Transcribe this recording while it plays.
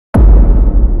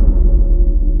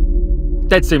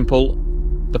Dead simple.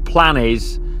 The plan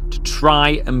is to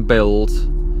try and build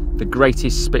the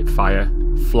greatest Spitfire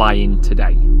flying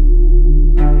today.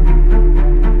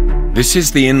 This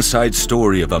is the inside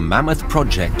story of a mammoth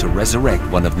project to resurrect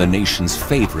one of the nation's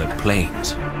favourite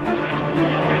planes.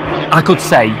 I could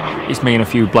say it's me and a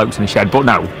few blokes in a shed, but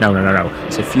no.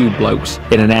 It's a few blokes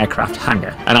in an aircraft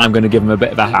hangar, and I'm going to give them a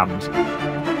bit of a hand.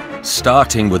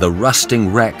 Starting with a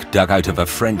rusting wreck dug out of a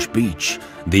French beach,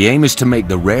 the aim is to make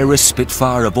the rarest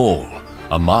Spitfire of all,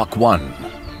 a Mark I,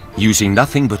 using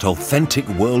nothing but authentic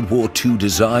World War II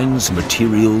designs,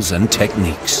 materials and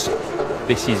techniques.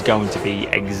 This is going to be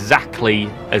exactly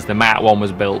as the Mark I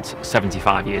was built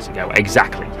 75 years ago,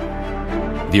 exactly.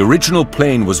 The original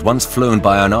plane was once flown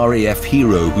by an RAF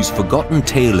hero whose forgotten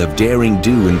tale of daring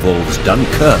do involves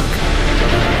Dunkirk,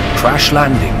 crash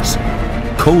landings,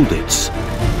 Colditz,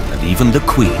 and even the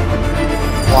Queen.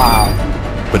 Wow.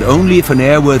 But only if an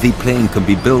airworthy plane can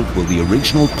be built will the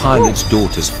original pilot's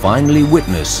daughters finally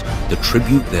witness the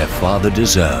tribute their father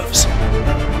deserves.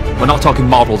 We're not talking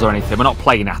models or anything, we're not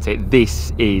playing at it.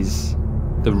 This is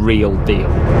the real deal.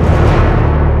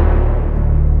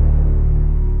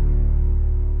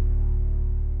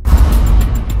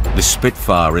 The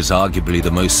Spitfire is arguably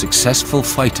the most successful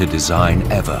fighter design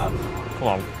ever.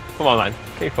 Come on then,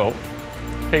 keep up.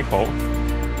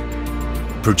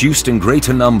 Produced in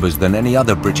greater numbers than any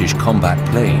other British combat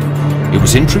plane, it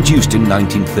was introduced in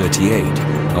 1938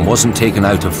 and wasn't taken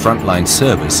out of frontline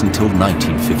service until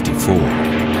 1954.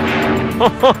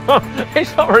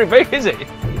 It's not very big, is it?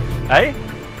 Eh?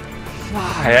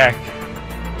 Heck.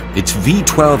 Its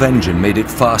V12 engine made it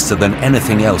faster than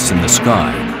anything else in the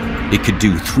sky. It could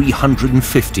do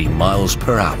 350 miles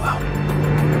per hour.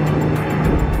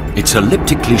 Its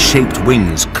elliptically shaped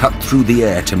wings cut through the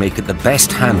air to make it the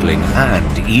best handling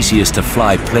and easiest to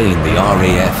fly plane the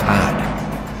RAF had.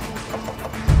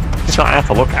 It's not hard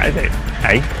to look at, is it?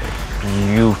 Eh?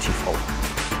 Beautiful.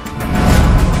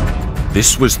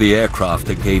 This was the aircraft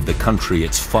that gave the country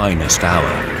its finest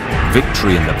hour,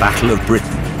 victory in the Battle of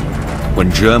Britain,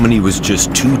 when Germany was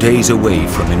just 2 days away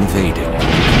from invading.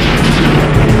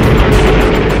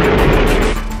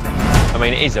 I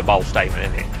mean, it is a bold statement,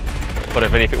 isn't it? But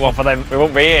if it weren't for them, we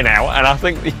won't be here now, and I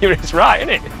think the unit's right,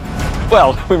 isn't it?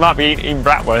 Well, we might be eating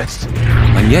bratwurst.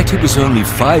 And yet it was only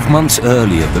 5 months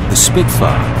earlier that the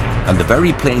Spitfire, and the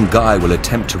very plane Guy will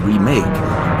attempt to remake,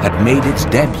 had made its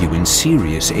debut in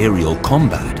serious aerial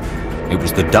combat. It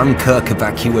was the Dunkirk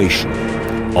evacuation,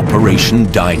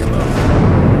 Operation Dynamo.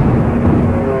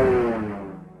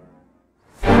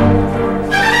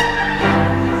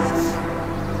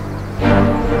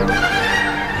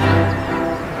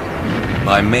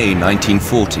 By May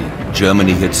 1940,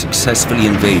 Germany had successfully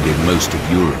invaded most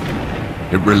of Europe.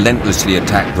 It relentlessly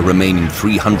attacked the remaining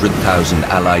 300,000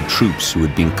 Allied troops who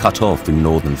had been cut off in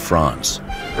northern France.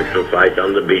 We shall fight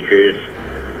on the beaches,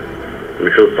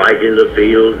 we shall fight in the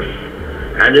fields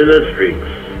and in the streets.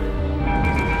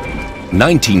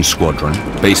 19 Squadron,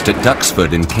 based at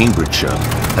Duxford in Cambridgeshire,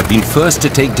 had been first to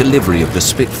take delivery of the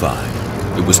Spitfire.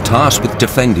 It was tasked with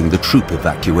defending the troop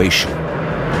evacuation.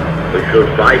 We shall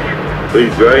fight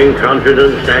with growing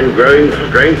confidence and growing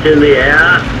strength in the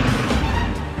air.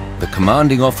 The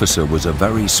commanding officer was a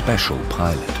very special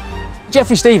pilot.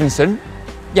 Geoffrey Stevenson,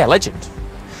 yeah, legend.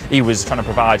 He was trying to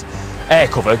provide air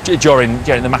cover during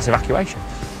the mass evacuation.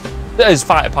 As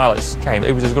fighter pilots came,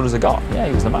 it was as good as they got. Yeah,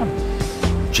 he was the man.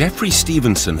 Geoffrey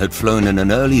Stevenson had flown in an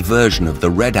early version of the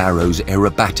Red Arrow's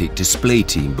aerobatic display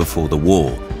team before the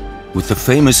war, with the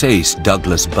famous ace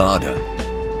Douglas Bader.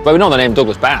 Well, we know the name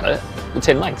Douglas Bader, the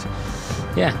tin legs.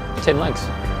 Yeah, tin legs.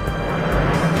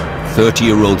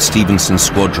 30-year-old Stevenson's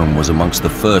squadron was amongst the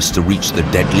first to reach the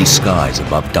deadly skies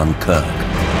above Dunkirk.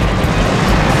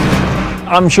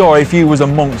 I'm sure if you was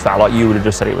amongst that, like, you would have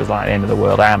just said it was like the end of the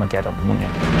world, Armageddon, wouldn't you?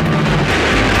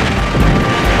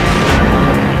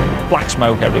 Black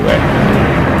smoke everywhere.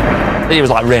 It was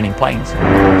like raining planes.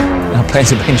 And planes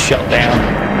had been shot down.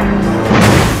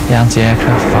 The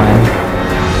anti-aircraft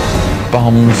fire,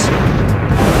 bombs.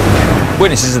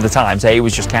 Witnesses of the time say it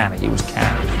was just carnage. It was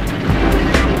carnage.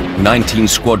 19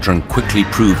 Squadron quickly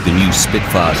proved the new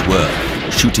Spitfire's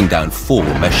worth, shooting down 4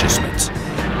 Messerschmitts.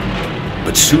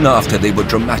 But soon after, they were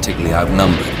dramatically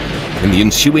outnumbered. In the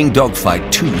ensuing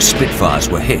dogfight, 2 Spitfires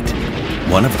were hit.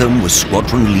 One of them was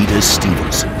squadron leader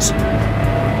Stevenson's.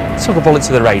 Took a bullet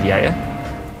to the radiator.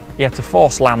 He had to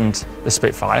force land the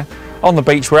Spitfire on the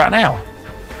beach we're at now.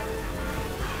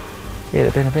 It'd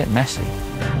have been a bit messy.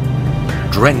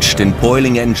 Drenched in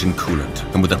boiling engine coolant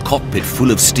and with a cockpit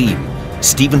full of steam,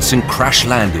 Stevenson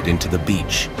crash-landed into the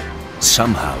beach.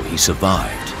 Somehow he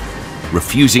survived.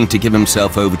 Refusing to give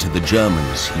himself over to the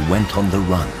Germans, he went on the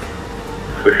run.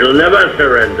 We shall never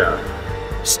surrender.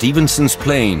 Stevenson's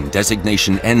plane,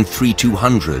 designation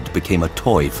N3200, became a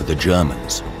toy for the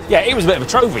Germans. Yeah, it was a bit of a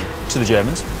trophy to the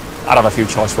Germans. I'd have a few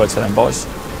choice words for them boys.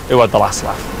 Who had the last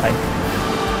laugh, eh?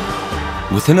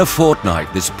 Within a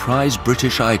fortnight, this prized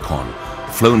British icon,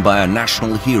 flown by a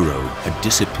national hero, had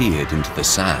disappeared into the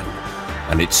sand,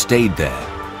 and it stayed there,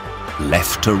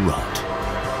 left to rot.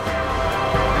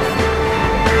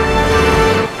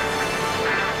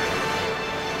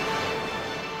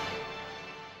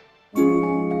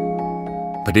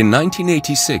 But in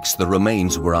 1986, the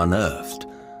remains were unearthed,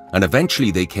 and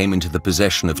eventually they came into the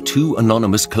possession of two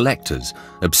anonymous collectors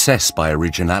obsessed by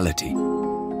originality.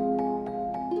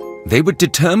 They were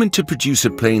determined to produce a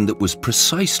plane that was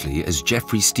precisely as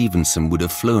Jeffrey Stevenson would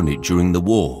have flown it during the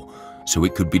war, so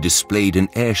it could be displayed in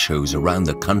air shows around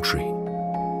the country.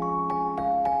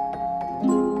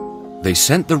 They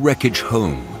sent the wreckage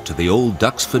home to the old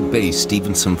Duxford base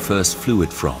Stevenson first flew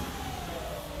it from.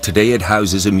 Today it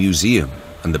houses a museum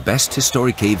and the best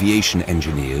historic aviation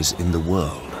engineers in the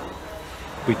world.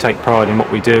 We take pride in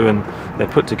what we do, and they're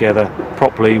put together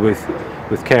properly with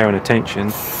care and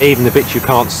attention. Even the bits you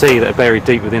can't see that are buried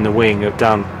deep within the wing are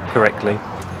done correctly.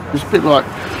 It's a bit like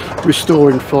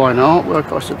restoring fine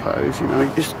artwork, I suppose, you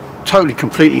know, it's totally,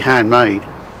 completely handmade.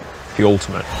 The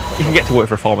ultimate. You can get to work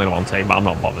for a Formula 1 team, but I'm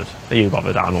not bothered. Are you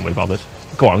bothered? I'm not really bothered.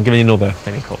 Go on, give me another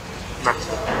pinnacle.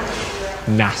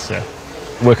 NASA.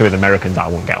 Working with Americans, I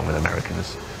won't get on with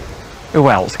Americans. Who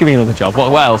else? Give me another job.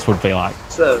 What else would be like?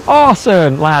 CERN. Oh,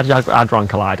 CERN, Large Hadron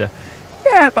Collider.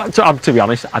 Yeah, but to be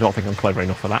honest, I don't think I'm clever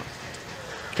enough for that.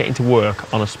 Getting to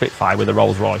work on a Spitfire with a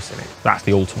Rolls Royce in it, that's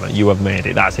the ultimate. You have made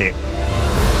it, that's it.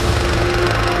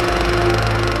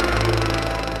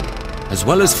 As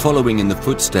well as following in the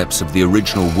footsteps of the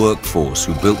original workforce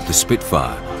who built the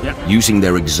Spitfire, using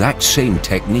their exact same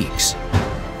techniques.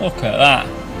 Look at that.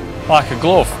 Like a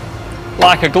glove.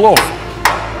 Like a glove.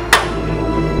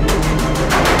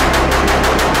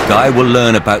 Guy will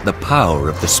learn about the power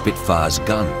of the Spitfire's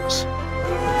guns.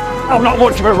 I'm not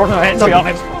much of a runner, to be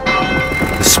honest.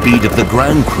 The speed of the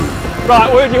ground crew.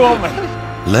 Right, where do you want me?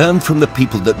 Learn from the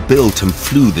people that built and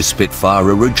flew the Spitfire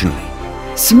originally.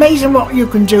 It's amazing what you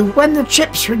can do when the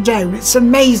chips are down. It's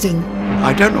amazing.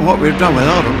 I don't know what we've done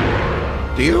without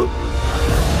them. Do you?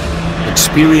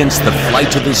 Experience the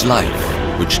flight of his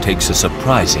life, which takes a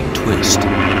surprising twist.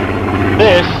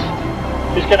 This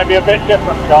is going to be a bit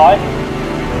different, Guy.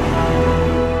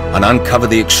 And uncover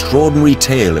the extraordinary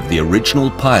tale of the original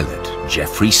pilot,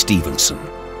 Jeffrey Stevenson.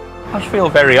 I just feel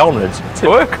very honoured to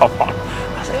work on.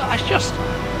 I say, oh,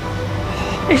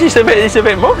 it's a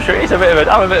bit much.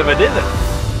 I'm a bit of a dither.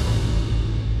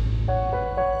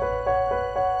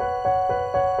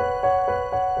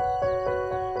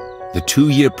 The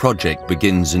 2-year project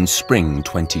begins in spring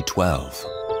 2012.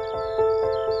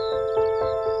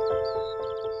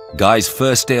 Guy's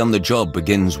first day on the job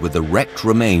begins with the wrecked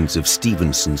remains of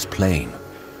Stevenson's plane.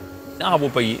 I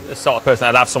would be the sort of person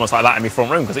that'd have something like that in my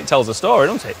front room because it tells a story,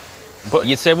 doesn't it? But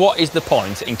you'd say, what is the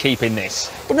point in keeping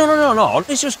this? But no.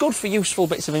 It's just good for useful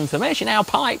bits of information. How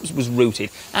pipes was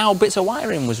routed, how bits of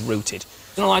wiring was routed.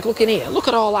 You know, like, look in here, look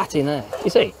at all that in there.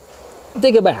 You see?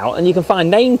 Dig about and you can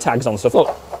find name tags on stuff.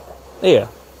 Look, here.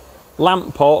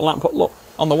 Lamp port, look,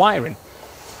 on the wiring.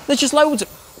 There's just loads of...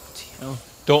 You know,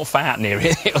 don't fart near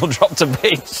it, it'll drop to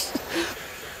bits.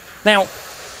 Now,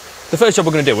 the first job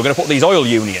we're going to do, we're going to put these oil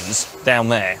unions down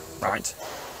there, right?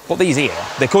 Put these here.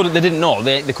 They didn't know,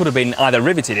 they could have been either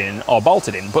riveted in or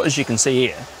bolted in, but as you can see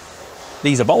here,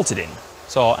 these are bolted in.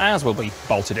 So ours will be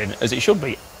bolted in as it should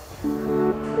be.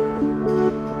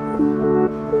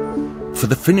 For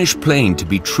the finished plane to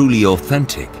be truly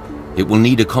authentic, it will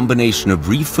need a combination of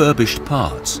refurbished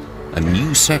parts and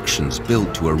new sections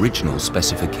built to original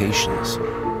specifications.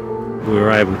 We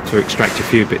were able to extract a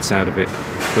few bits out of it,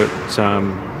 but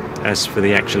as for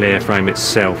the actual airframe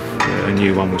itself, a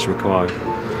new one was required.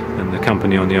 And the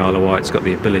company on the Isle of Wight's got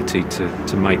the ability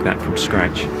to make that from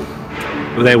scratch.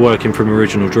 But they're working from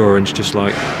original drawings, just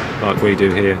like we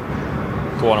do here.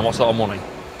 Go on, and what sort of money?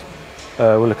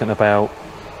 We're looking at about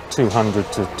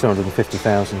 200 to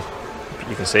 250,000.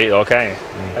 You can see it, okay?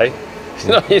 Yeah. Hey?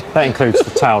 Yeah. That includes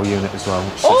the tail unit as well.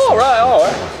 Oh, right, all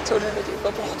right. 250,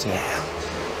 bloody hell.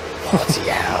 Bloody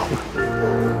hell.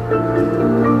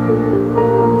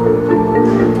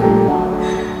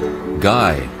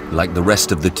 Guy, like the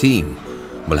rest of the team,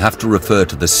 will have to refer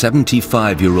to the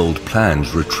 75-year-old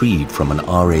plans retrieved from an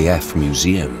RAF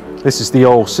museum. This is the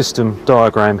old system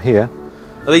diagram here.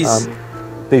 Are these...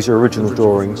 These are original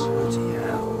drawings.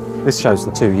 This shows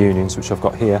the two unions, which I've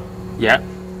got here. Yeah.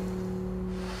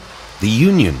 The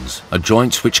unions are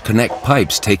joints which connect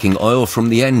pipes taking oil from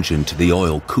the engine to the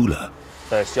oil cooler.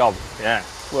 First job, yeah,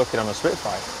 working on a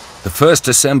Spitfire. The first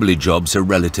assembly jobs are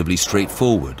relatively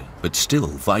straightforward, but still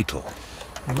vital.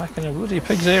 I'm making a bloody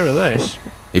pig's ear of this.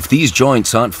 If these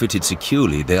joints aren't fitted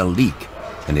securely, they'll leak.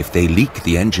 And if they leak,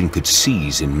 the engine could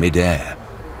seize in mid-air.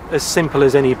 As simple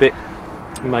as any bit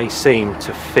may seem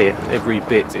to fit, every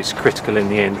bit is critical in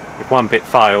the end. If one bit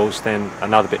fails, then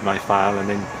another bit may fail, and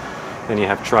then you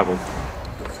have trouble.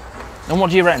 And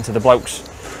what do you reckon to the blokes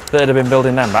that had been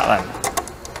building them back then?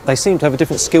 They seem to have a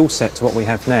different skill set to what we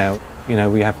have now. You know,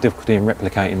 we have difficulty in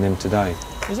replicating them today.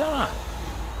 Is that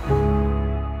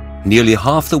right? Nearly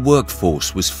half the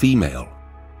workforce was female.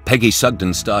 Peggy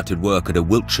Sugden started work at a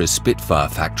Wiltshire Spitfire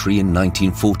factory in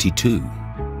 1942.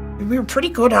 We were pretty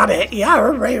good at it, yeah,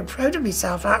 I'm very proud of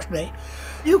myself actually.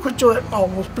 You could do it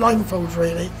almost blindfold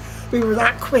really. We were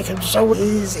that quick and so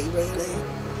easy really.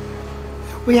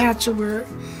 We had to work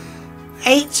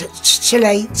 8 till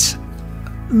 8,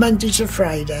 Monday to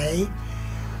Friday,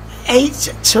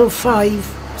 8 till 5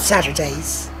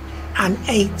 Saturdays, and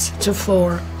 8 to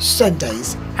 4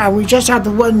 Sundays. And we just had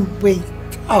the 1 week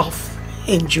off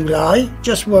in July,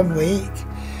 just 1 week.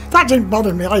 That didn't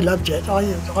bother me, I loved it.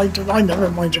 I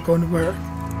never minded going to work.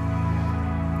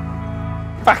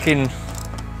 Back in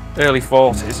early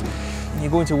 40s,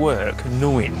 you're going to work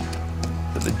knowing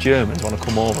that the Germans want to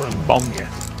come over and bomb you.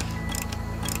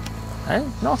 Eh?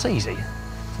 Not easy.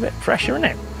 It's a bit of pressure, isn't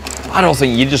it? I don't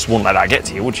think you just wouldn't let that get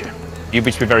to you, would you? You'd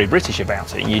be very British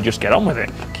about it, and you'd just get on with it.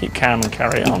 Keep calm and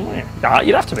carry on, wouldn't you?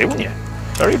 You'd have to be, wouldn't you?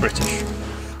 Very British.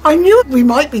 I knew we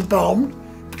might be bombed,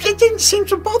 but it didn't seem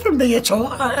to bother me at all.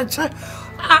 I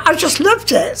just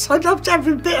loved it. I loved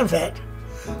every bit of it.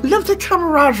 Loved the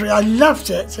camaraderie, I loved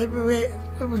it. It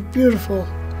was beautiful.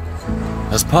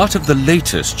 As part of the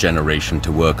latest generation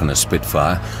to work on a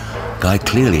Spitfire, Guy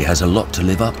clearly has a lot to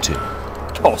live up to.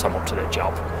 Of course I'm up to the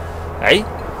job. Eh?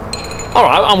 All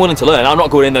right, I'm willing to learn. I'm not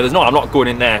going in there. I'm not going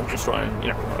in there just trying. You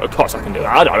know, of course I can do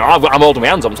that. I don't know. I'm holding my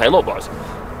hands up and saying, look, boys,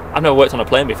 I've never worked on a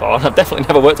plane before, and I've definitely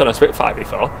never worked on a Spitfire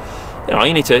before. You know,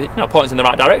 you need to, point us in the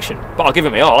right direction. But I'll give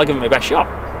it my all. I'll give it my best shot.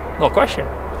 No question.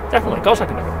 Definitely. Of course I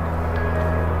can do it.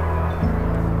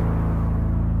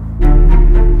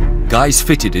 Guy's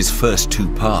fitted his first 2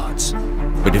 parts.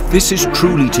 But if this is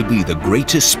truly to be the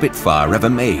greatest Spitfire ever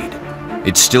made,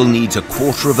 it still needs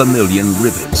 250,000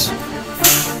 rivets.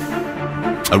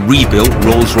 A rebuilt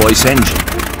Rolls-Royce engine,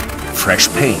 fresh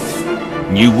paint,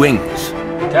 new wings,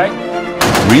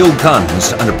 real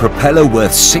guns and a propeller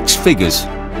worth 6 figures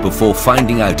before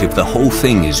finding out if the whole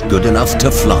thing is good enough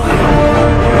to fly.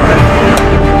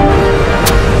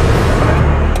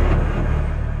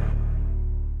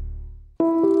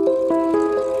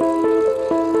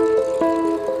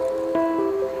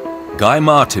 Guy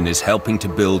Martin is helping to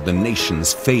build the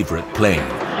nation's favourite plane,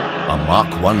 a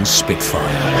Mark I Spitfire.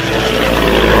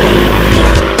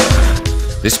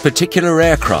 This particular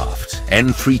aircraft,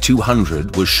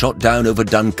 N3200, was shot down over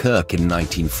Dunkirk in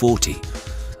 1940,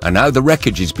 and now the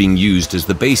wreckage is being used as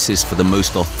the basis for the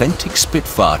most authentic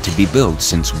Spitfire to be built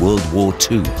since World War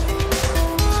II.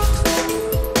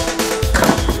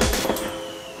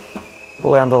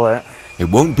 We'll handle it. It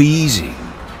won't be easy,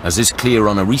 as is clear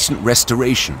on a recent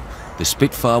restoration. The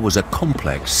Spitfire was a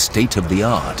complex,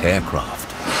 state-of-the-art aircraft.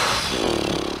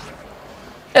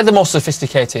 Yeah, the most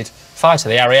sophisticated fighter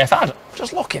the RAF had.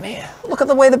 Just look in here. Look at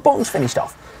the way the buttons finished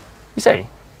off. You see?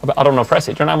 I don't know press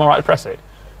it. Do you know how I'm right to press it?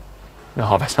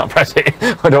 No, best not press it.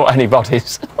 I don't want any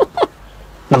bodies.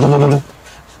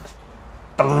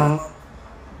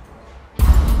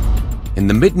 In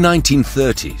the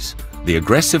mid-1930s, the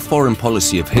aggressive foreign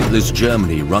policy of Hitler's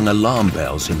Germany rung alarm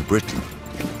bells in Britain.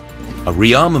 A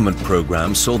rearmament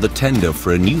program saw the tender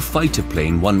for a new fighter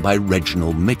plane won by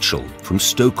Reginald Mitchell from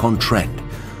Stoke-on-Trent,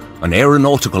 an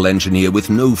aeronautical engineer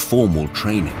with no formal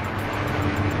training.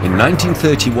 In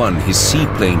 1931, his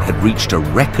seaplane had reached a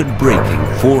record-breaking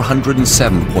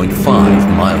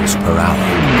 407.5 miles per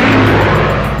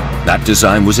hour. That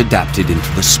design was adapted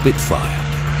into the Spitfire.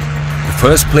 The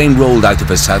first plane rolled out of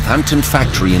a Southampton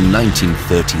factory in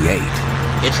 1938.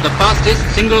 It's the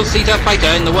fastest single-seater fighter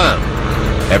in the world.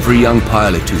 Every young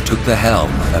pilot who took the helm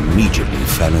immediately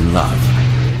fell in love.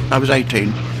 I was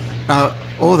 18. Now,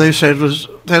 all they said was,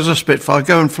 there's a Spitfire,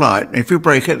 go and fly it. If you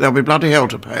break it, there'll be bloody hell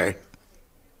to pay.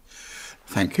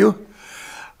 Thank you.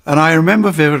 And I remember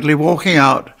vividly walking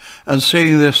out and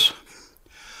seeing this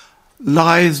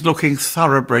lithe-looking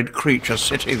thoroughbred creature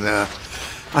sitting there.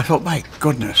 I thought, my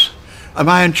goodness, am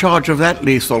I in charge of that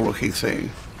lethal-looking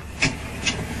thing?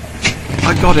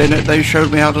 I got in it, they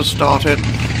showed me how to start it,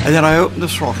 and then I opened the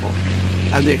throttle.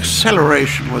 and the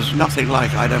acceleration was nothing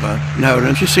like I'd ever known,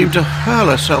 and she seemed to hurl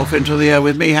herself into the air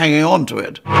with me hanging on to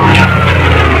it.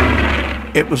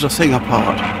 It was a thing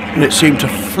apart, and it seemed to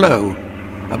flow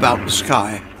about the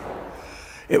sky.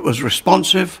 It was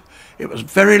responsive, it was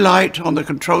very light on the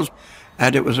controls,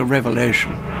 and it was a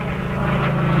revelation.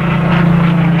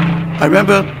 I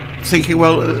remember thinking,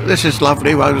 well, this is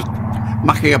lovely. I was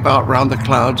mucking about around the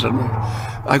clouds, and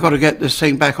I've got to get this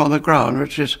thing back on the ground,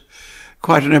 which is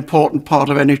quite an important part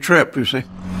of any trip, you see.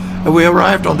 And we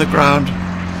arrived on the ground,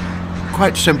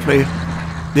 quite simply,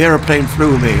 the aeroplane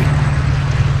flew me.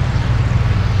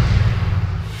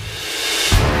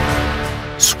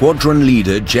 Squadron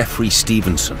leader Geoffrey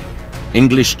Stevenson,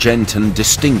 English gent and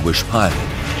distinguished pilot,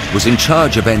 was in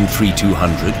charge of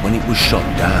N3200 when it was shot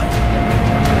down.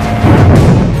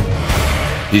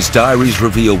 His diaries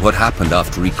reveal what happened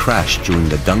after he crashed during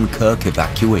the Dunkirk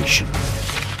evacuation.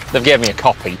 They've given me a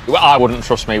copy. I wouldn't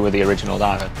trust me with the original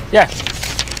diary. Yeah,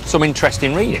 some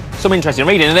interesting reading.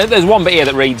 And there's one bit here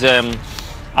that reads,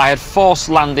 I had force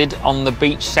landed on the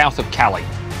beach south of Calais.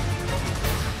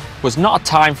 Was not a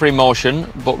time for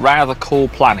emotion, but rather cool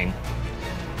planning.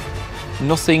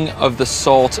 Nothing of the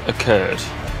sort occurred.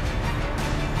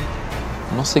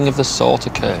 Nothing of the sort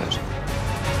occurred.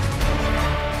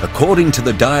 According to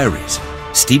the diaries,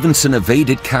 Stevenson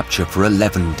evaded capture for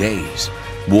 11 days,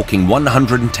 walking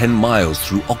 110 miles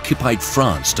through occupied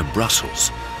France to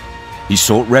Brussels. He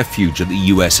sought refuge at the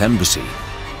US Embassy,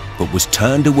 but was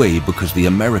turned away because the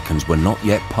Americans were not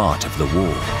yet part of the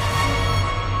war.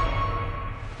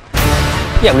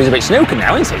 Yeah, well, he's a bit snookered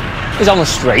now, isn't he? He's on the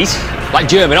street, like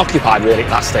German occupied really at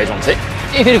that stage, wasn't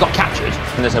it? If he'd have got captured,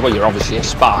 and they said, well, you're obviously a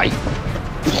spy,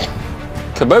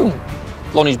 kaboom,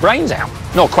 blown his brains out,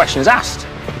 no questions asked.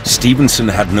 Stevenson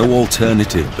had no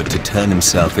alternative but to turn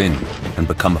himself in and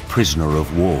become a prisoner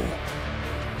of war.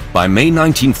 By May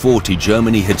 1940,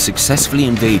 Germany had successfully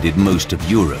invaded most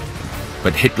of Europe,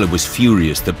 but Hitler was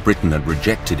furious that Britain had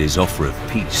rejected his offer of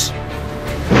peace.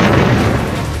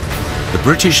 The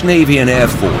British Navy and Air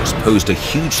Force posed a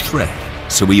huge threat,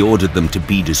 so he ordered them to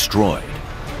be destroyed.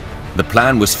 The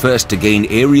plan was first to gain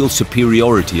aerial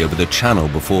superiority over the Channel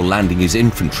before landing his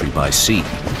infantry by sea.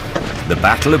 The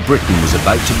Battle of Britain was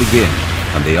about to begin,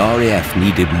 and the RAF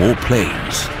needed more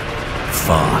planes.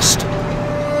 Fast.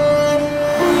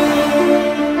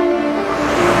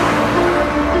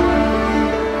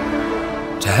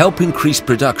 To help increase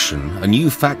production, a new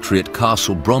factory at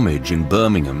Castle Bromwich in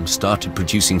Birmingham started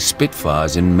producing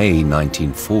Spitfires in May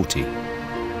 1940.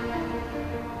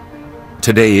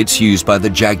 Today it's used by the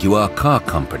Jaguar Car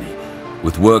Company,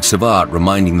 with works of art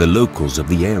reminding the locals of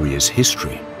the area's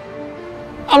history.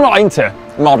 I'm not into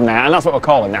modern art, and that's what we're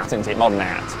calling that, isn't it? Modern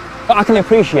art. But I can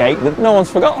appreciate that no one's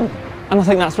forgotten, and I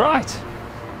think that's right.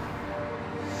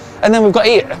 And then we've got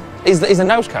here is a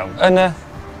nose cone, and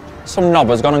some knob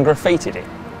has gone and graffitied it.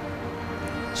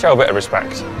 Show a bit of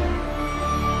respect.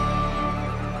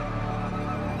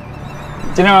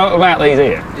 Do you know about these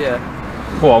here? Yeah.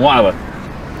 Go on, what are they?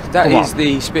 That is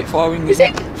the Spitfire wing. Is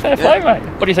it? Fair play, mate.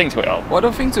 What do you think to it all? What do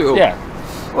I think to it all? Yeah.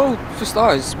 Well, for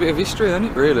starters, it's a bit of history, isn't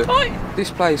it, really? Right.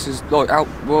 This place is like out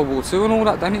World War II and all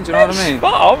that, don't it? Do you know what I mean?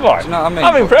 Spot on, mate. Do you know what I mean?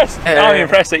 I'm impressed. I'm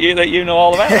impressed that you know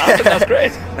all about that. I think that's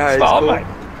great. No, Spot on, cool. mate.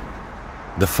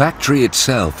 The factory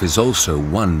itself is also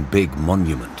one big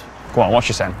monument. Go on, what's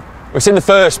your saying? We've seen the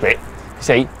first bit. You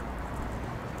see,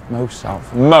 most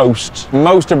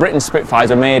of Britain's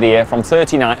Spitfires are made here from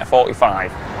 39 to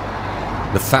 45.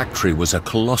 The factory was a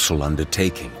colossal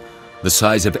undertaking, the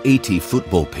size of 80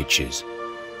 football pitches.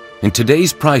 In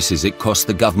today's prices, it cost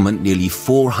the government nearly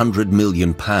 £400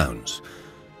 million.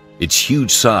 Its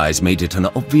huge size made it an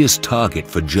obvious target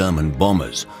for German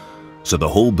bombers, so the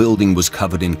whole building was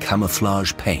covered in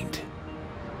camouflage paint.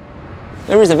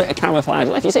 There is a bit of camouflage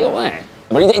left, you see up there?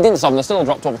 But it didn't stop them, they still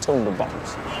dropped over 200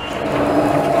 bombs.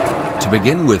 To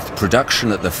begin with,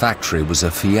 production at the factory was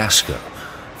a fiasco,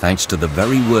 thanks to the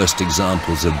very worst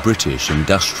examples of British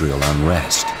industrial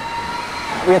unrest.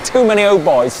 We had too many old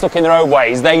boys stuck in their own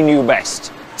ways, they knew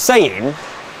best, saying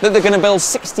that they're going to build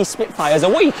 60 Spitfires a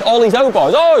week. All these old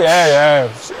boys, oh yeah,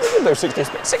 we can do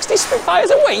 60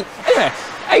 Spitfires a week. Anyway,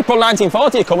 April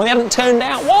 1940 had come and they hadn't turned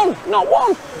out one, not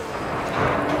one.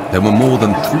 There were more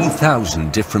than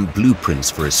 3,000 different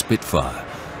blueprints for a Spitfire,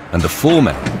 and the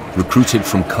foremen, recruited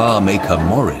from car maker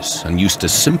Morris and used to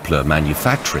simpler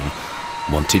manufacturing,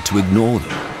 wanted to ignore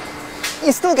them.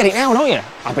 You still get it now, don't you?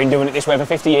 I've been doing it this way for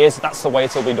 50 years, that's the way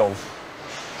it'll be done.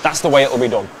 That's the way it'll be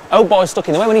done. Old boys stuck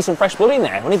in the way, we need some fresh blood in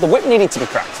there. The whip needed to be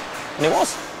cracked, and it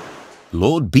was.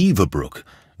 Lord Beaverbrook,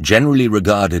 generally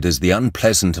regarded as the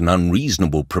unpleasant and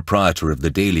unreasonable proprietor of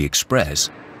the Daily Express,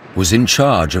 was in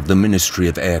charge of the Ministry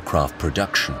of Aircraft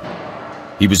Production.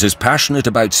 He was as passionate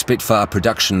about Spitfire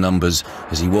production numbers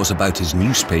as he was about his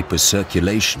newspaper's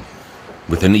circulation.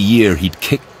 Within a year, he'd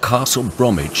kicked Castle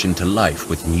Bromwich into life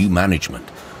with new management,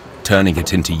 turning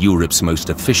it into Europe's most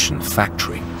efficient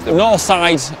factory. The north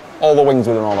side, all the wings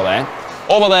were done over there.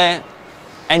 Over there,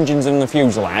 engines and the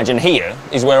fuselage, and here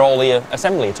is where all the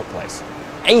assembly took place.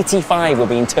 85 were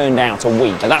being turned out a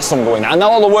week, and that's some going on. And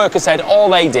all the workers said all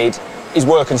they did is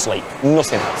work and sleep,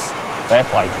 nothing else. Fair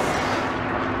play.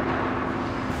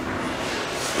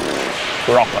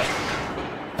 Proper.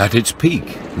 At its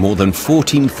peak, more than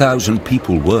 14,000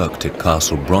 people worked at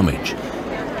Castle Bromwich.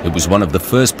 It was one of the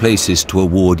first places to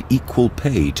award equal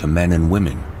pay to men and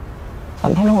women.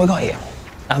 I don't know what we got here.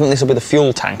 I think this will be the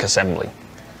fuel tank assembly.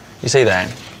 You see there,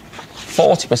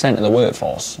 40% of the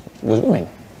workforce was women.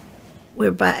 We're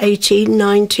about 18,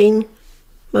 19.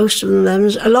 Most of them,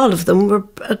 a lot of them were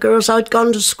girls I'd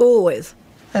gone to school with.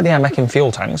 Yeah, they are making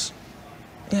fuel tanks.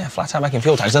 Yeah, flat out making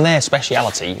fuel tanks, and their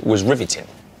speciality was riveting.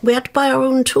 We had to buy our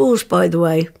own tools, by the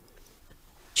way.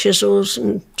 Chisels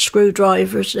and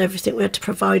screwdrivers and everything we had to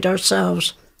provide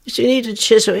ourselves. So you needed a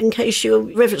chisel in case your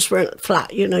rivets weren't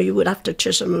flat, you know, you would have to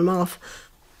chisel them off,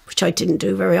 which I didn't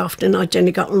do very often. I'd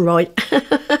only got them right.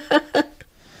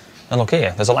 And look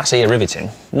here, there's a lassie here riveting.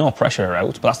 No pressure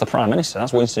out, but that's the Prime Minister.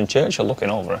 That's Winston Churchill looking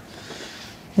over her.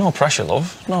 No pressure,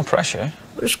 love, no pressure.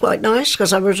 It was quite nice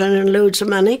because I was earning loads of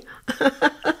money.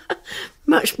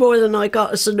 Much more than I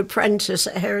got as an apprentice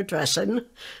at hairdressing.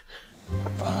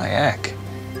 By heck.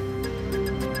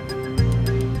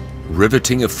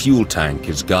 Riveting a fuel tank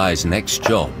is Guy's next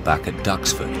job back at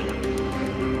Duxford.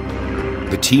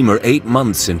 The team are 8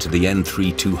 months into the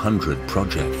N3200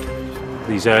 project.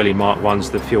 These early Mark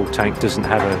 1s, the fuel tank doesn't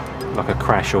have a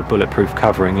crash or bulletproof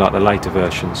covering like the later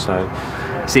versions, so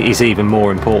it's even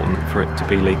more important for it to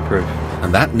be leak-proof.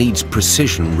 And that needs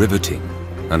precision riveting.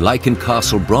 And like in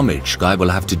Castle Bromwich, Guy will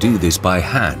have to do this by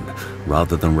hand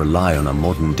rather than rely on a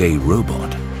modern-day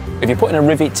robot. If you're putting a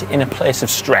rivet in a place of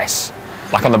stress,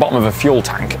 like on the bottom of a fuel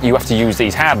tank, you have to use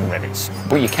these hardened rivets,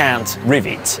 but you can't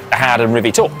rivet a hardened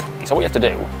rivet up. So what you have to do,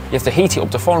 you have to heat it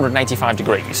up to 485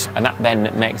 degrees, and that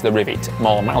then makes the rivet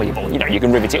more malleable. You know, you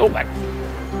can rivet it up then.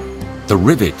 The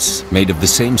rivets, made of the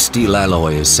same steel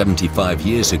alloy as 75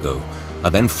 years ago,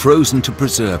 are then frozen to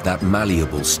preserve that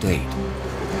malleable state.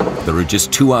 There are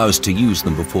just 2 hours to use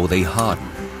them before they harden.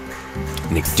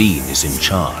 Nick Dean is in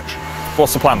charge.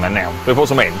 What's the plan then now? Do we put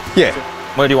some in? Yeah.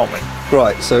 Where do you want me?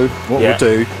 Right, so what we'll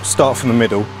do, start from the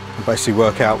middle and basically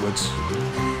work outwards.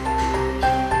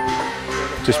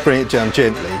 Just bring it down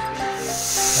gently.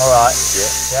 All right.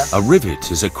 Yeah. A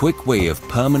rivet is a quick way of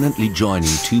permanently joining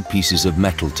 2 pieces of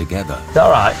metal together. Is that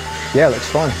all right? Yeah, looks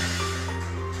fine.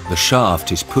 The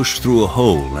shaft is pushed through a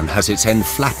hole and has its end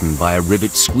flattened by a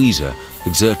rivet squeezer,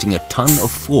 exerting a ton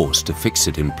of force to fix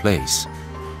it in place.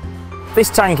 This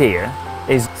tank here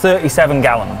is 37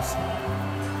 gallons.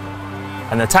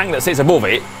 And the tank that sits above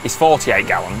it is 48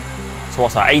 gallons. So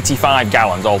what's that, 85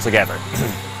 gallons altogether.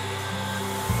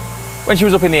 When she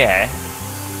was up in the air,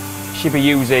 she'd be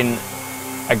using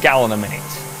a gallon a minute.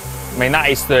 I mean, that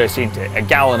is thirsty, isn't it? A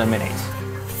gallon a minute.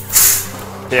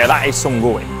 Yeah, that is some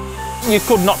going. You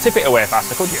could not tip it away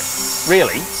faster, could you?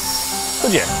 Really?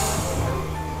 Could you?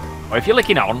 Well, if you're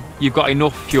licking on, you've got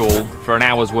enough fuel for an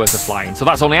hour's worth of flying. So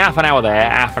that's only half an hour there,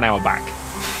 half an hour back.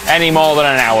 Any more than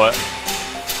an hour,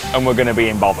 and we're going to be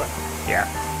in bother. Yeah.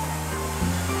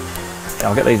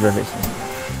 I'll get these rivets.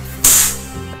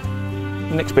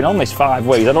 Nick's been on this 5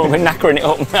 weeks. I don't want to be knackering it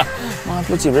up now. My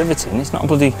bloody riveting. It's not a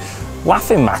bloody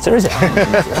laughing matter, is it?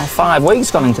 5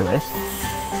 weeks gone into this.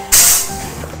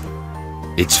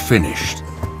 It's finished,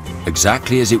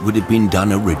 exactly as it would have been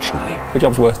done originally. The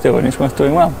job's worth doing. It's worth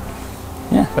doing well.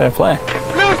 Yeah, fair play.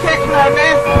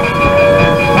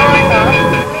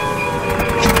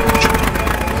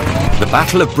 The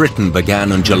Battle of Britain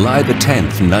began on July the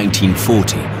 10th,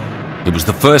 1940. It was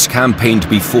the first campaign to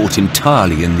be fought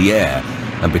entirely in the air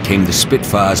and became the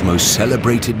Spitfire's most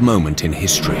celebrated moment in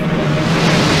history.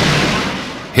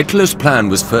 Hitler's plan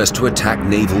was first to attack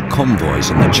naval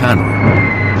convoys in the Channel,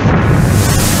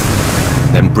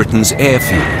 then Britain's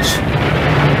airfields,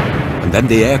 and then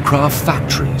the aircraft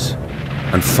factories,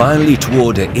 and finally to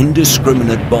order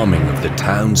indiscriminate bombing of the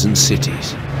towns and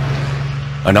cities.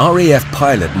 An RAF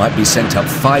pilot might be sent up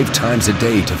 5 times a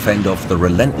day to fend off the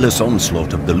relentless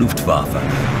onslaught of the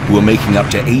Luftwaffe, who were making up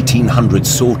to 1,800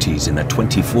 sorties in a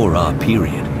 24-hour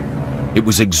period. It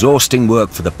was exhausting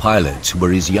work for the pilots, who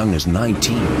were as young as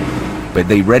 19, but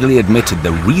they readily admitted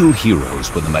the real heroes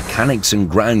were the mechanics and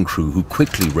ground crew who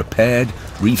quickly repaired,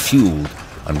 refueled,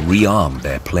 and rearmed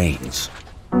their planes.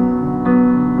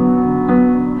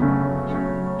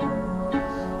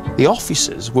 The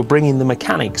officers were bringing the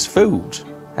mechanics food,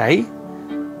 eh?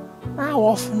 How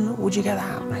often would you get that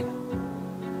happening?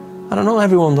 I don't know,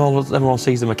 everyone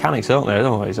sees the mechanics, don't they?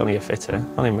 Oh, he's only a fitter,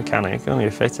 only a mechanic, only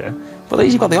a fitter. But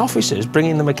these, you've got the officers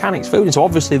bringing the mechanics food, and so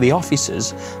obviously the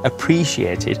officers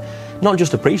appreciated, not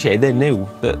just appreciated, they knew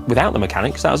that without the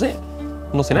mechanics, that was it.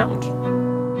 Nothing happened.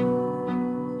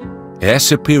 Air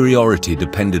superiority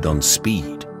depended on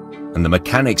speed, and the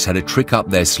mechanics had a trick up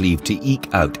their sleeve to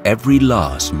eke out every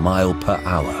last mile per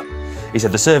hour. He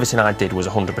said the servicing I did was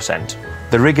 100%.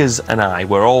 The riggers and I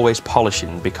were always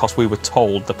polishing because we were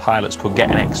told the pilots could get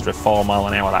an extra 4 mile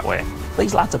an hour that way.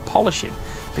 These lads are polishing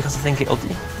because I think it'll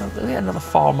get another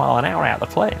 4 mile an hour out of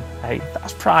the plane. Hey,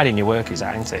 that's pride in your work, is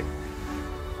that, isn't it?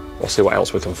 We'll see what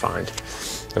else we can find.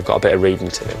 We've got a bit of reading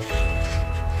to do.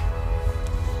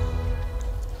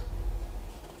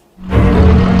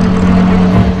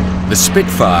 The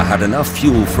Spitfire had enough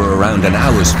fuel for around an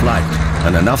hour's flight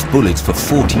and enough bullets for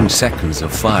 14 seconds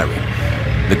of firing.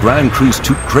 The ground crews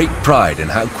took great pride in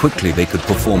how quickly they could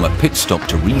perform a pit stop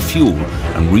to refuel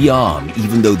and rearm,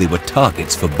 even though they were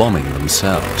targets for bombing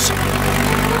themselves.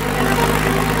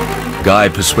 Guy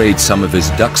persuades some of his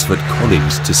Duxford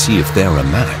colleagues to see if they're a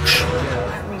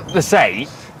match. They say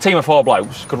a team of 4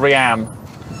 blokes could rearm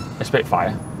a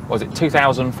Spitfire, was it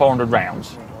 2,400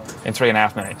 rounds in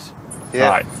 3.5 minutes? Yeah.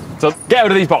 Right, so get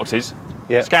rid of these boxes,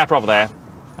 yeah. Scarper over there,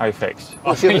 how are you fixed?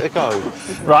 I'll give it a go.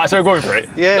 Right, so we're going for it?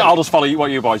 Yeah. I'll just follow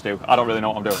what you boys do. I don't really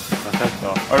know what I'm doing. Okay, so,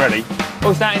 are we ready? Oh,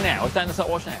 we're starting now? We're starting to start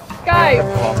watching now? Go!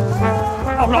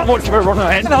 I'm not much of a runner,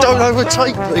 Ed. Don't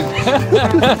overtake me.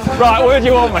 Right, where do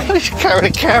you want me? He's carrying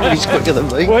a carrot, he's quicker than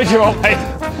me. Where do you want me?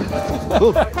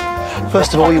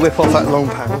 First of all, you whip off that long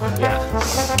panel. Yeah.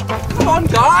 Come on,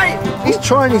 Guy! He's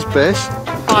trying his best.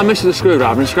 I missed the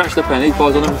screwdriver and scratched the pen. These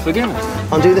boys will never forgive me.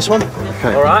 Undo this one.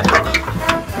 Okay. All right.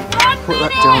 Put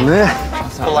that down there.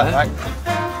 Pull that back.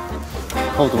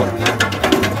 Hold on.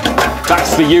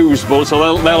 That's the used bullet, so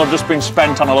they'll have just been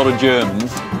spent on a lot of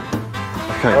Germans.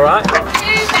 Okay. All right.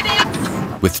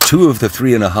 With 2 of the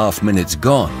 3.5 minutes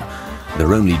gone,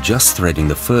 they're only just threading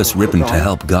the first ribbon to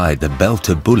help guide the belt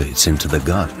of bullets into the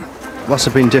gun. Must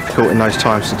have been difficult in those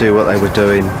times to do what they were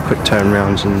doing, quick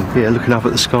turnarounds and looking up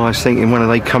at the skies thinking when are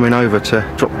they coming over to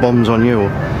drop bombs on you, or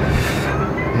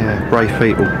brave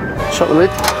people. Shut the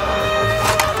lid.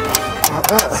 Like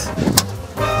that.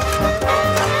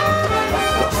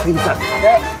 Feed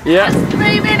that. Yeah.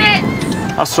 3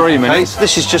 minutes! That's 3 minutes.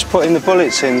 This is just putting the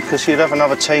bullets in because you'd have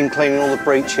another team cleaning all the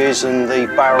breeches and the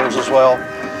barrels as well.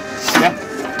 Yeah.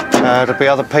 There'll be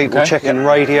other people checking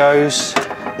radios.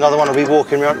 Another one will be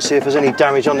walking around to see if there's any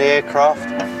damage on the aircraft.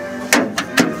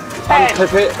 10,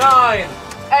 Unclip it. 9,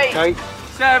 8,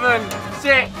 7,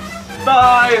 6,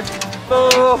 5,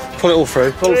 4. Pull it all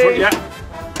through. Pull it through, yeah.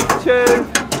 2,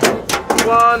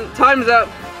 1. Time's up.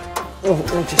 Oh,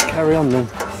 we'll just carry on then.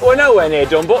 We're nowhere near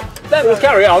done, but then we'll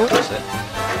carry on.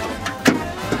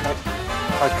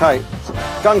 Okay.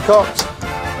 Gun cocked.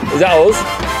 Is that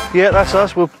us? Yeah, that's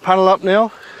us. We'll panel up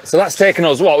now. So that's taken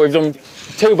us, what, we've done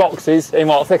 2 boxes in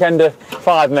what, thick end of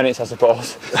 5 minutes, I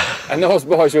suppose. And those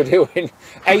boys were doing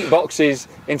 8 boxes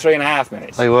in 3.5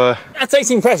 minutes. They were. I'd say it's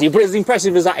impressive, but as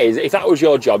impressive as that is, if that was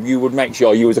your job, you would make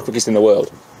sure you was the quickest in the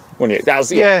world, wouldn't you?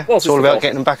 That's, yeah, it's all about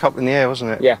getting them back up in the air,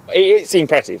 wasn't it? Yeah, it's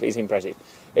impressive, it's impressive.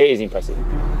 It is impressive.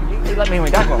 Let me and my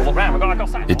dad go look round. I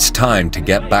got It's time to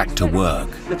get back to work.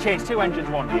 The chase 2 engines,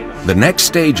 1 here. The next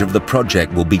stage of the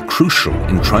project will be crucial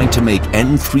in trying to make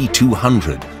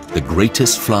N3200 the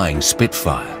greatest flying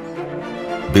Spitfire,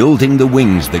 building the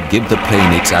wings that give the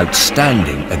plane its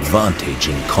outstanding advantage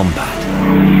in combat.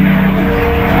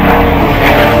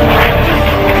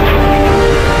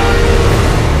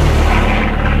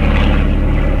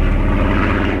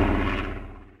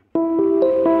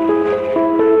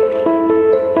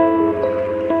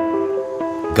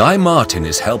 Guy Martin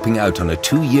is helping out on a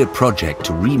 2-year project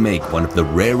to remake one of the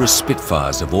rarest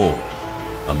Spitfires of all,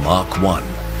 a Mark I.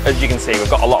 As you can see, we've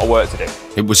got a lot of work to do.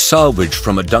 It was salvaged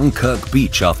from a Dunkirk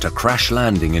beach after crash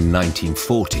landing in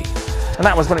 1940. And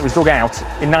that was when it was dug out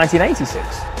in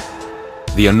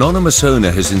 1986. The anonymous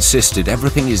owner has insisted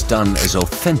everything is done as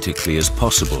authentically as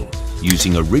possible,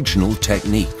 using original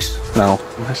techniques. No,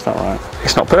 that's not right.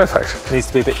 It's not perfect. It needs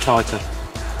to be a bit tighter.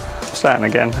 Starting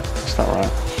again. It's not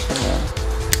right.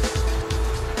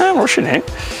 I'm rushing it.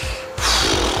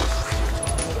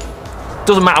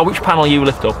 Doesn't matter which panel you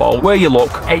lift up or where you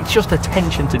look, it's just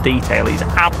attention to detail. It's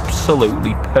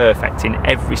absolutely perfect in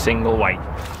every single way.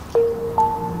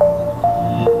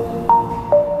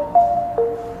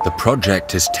 The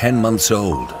project is 10 months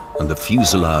old and the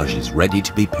fuselage is ready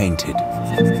to be painted.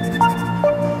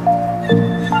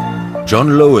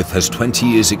 John Loweth has 20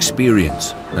 years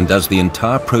experience and does the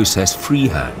entire process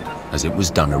freehand as it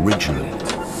was done originally.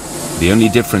 The only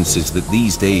difference is that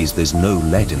these days there's no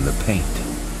lead in the paint.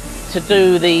 To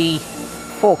do the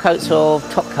 4 coats of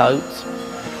top coat,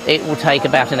 it will take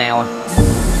about an hour.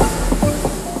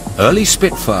 Early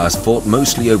Spitfires fought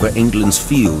mostly over England's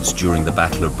fields during the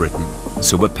Battle of Britain,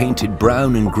 so were painted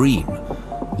brown and green.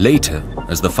 Later,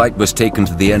 as the fight was taken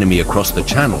to the enemy across the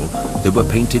Channel, they were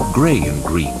painted grey and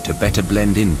green to better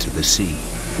blend into the sea.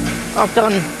 I've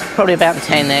done probably about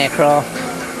 10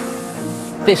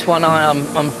 aircraft. This one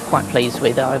I'm quite pleased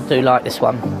with. I do like this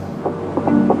one.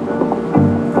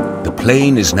 The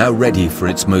plane is now ready for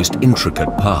its most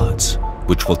intricate parts,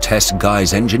 which will test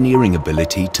Guy's engineering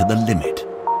ability to the limit.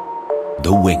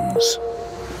 The wings.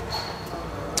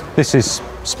 This is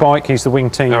Spike, he's the wing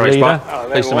team All right, leader. Spike.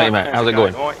 Nice to meet you, mate. How's it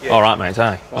going? All right, mate.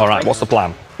 Hey. All right, what's the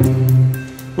plan?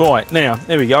 Right, now,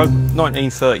 here we go,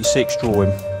 1936 drawing.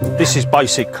 This is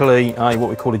basically what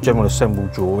we call a general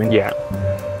assembled drawing. Yeah.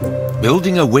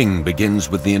 Building a wing begins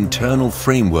with the internal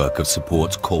framework of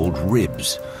supports called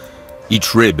ribs.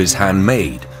 Each rib is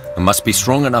handmade and must be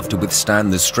strong enough to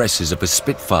withstand the stresses of a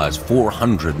Spitfire's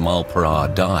 400-mile-per-hour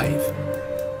dive.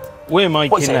 We're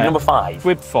making What's it, number 5?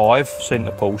 Rib 5,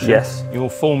 centre portion. Yes. You're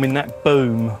forming that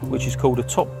boom, which is called a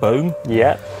top boom.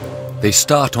 Yeah. They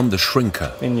start on the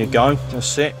shrinker. In you go,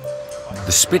 that's it.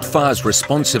 The Spitfire's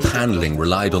responsive handling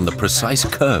relied on the precise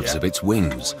curves of its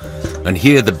wings. And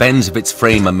here the bends of its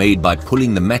frame are made by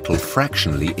pulling the metal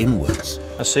fractionally inwards.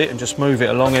 That's it, and just move it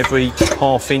along every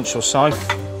 ½ inch or so.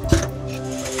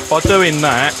 By doing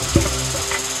that,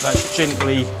 that's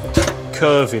gently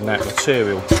curving that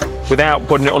material. Without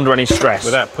putting it under any stress?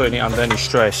 Without putting it under any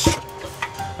stress.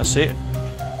 That's it.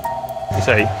 You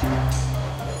see?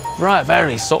 Right,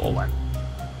 very subtle then.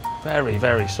 Very,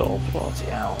 very subtle. Bloody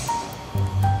hell.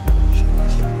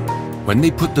 When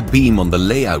they put the beam on the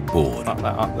layout board, Up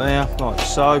that up there, like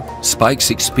so. Spike's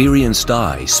experienced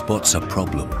eye spots a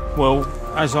problem. Well,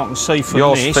 as I can see from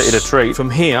Yours this, fitted a treat. from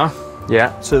here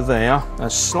Yeah. to there,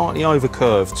 that's slightly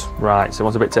overcurved. Right, so it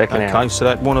wants a bit taken out. Okay, so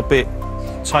that want a bit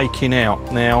taking out.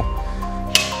 Now,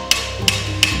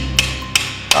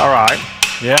 all right.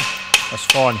 Yeah, that's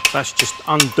fine. That's just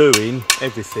undoing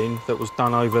everything that was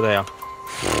done over there.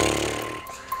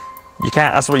 You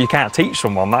can't. That's what you can't teach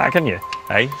someone that, can you?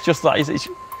 Hey, it's just like it's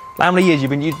how many years you've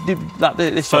been? You did that.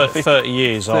 This 30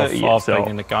 years. 30 years, I've so. been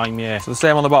in the game. Yeah. So the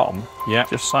same on the bottom. Yeah,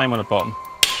 just same on the bottom.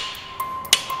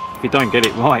 If you don't get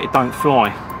it right, it don't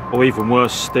fly. Or even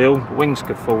worse still, the wings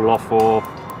could fall off or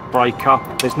break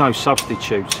up. There's no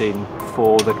substituting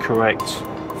for the correct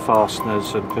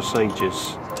fasteners and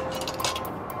procedures.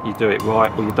 You do it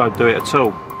right or you don't do it at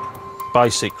all.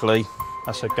 Basically,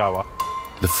 that's a goer.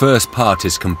 The first part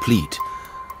is complete,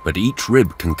 but each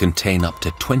rib can contain up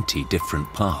to 20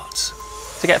 different parts.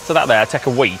 To get to that there, take a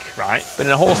week, right? But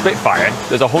in a whole Spitfire,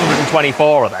 there's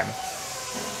 124 of them.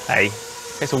 Hey,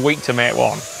 it's a week to make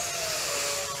one.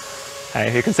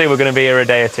 Hey, you can see we're going to be here a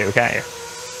day or two, can't you?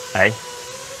 Hey,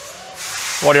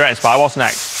 what do you reckon, Spy? What's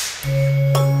next?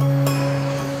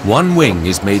 One wing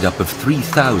is made up of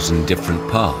 3,000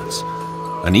 different parts,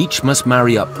 and each must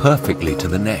marry up perfectly to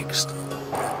the next.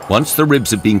 Once the ribs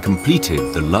have been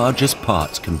completed, the largest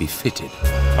parts can be fitted.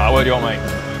 Right, where do you want,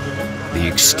 mate? The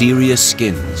exterior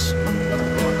skins.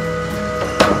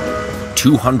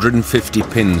 250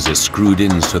 pins are screwed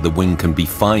in so the wing can be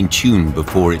fine-tuned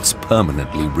before it's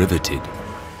permanently riveted.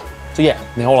 So yeah,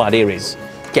 the whole idea is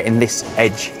getting this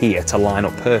edge here to line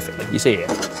up perfectly. You see it?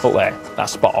 Up there,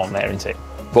 that's spot on there, isn't it?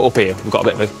 But up here, we've got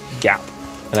a bit of a gap,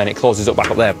 and then it closes up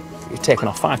back up there. It's taken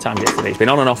off 5 times yesterday. It's been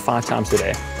on and off 5 times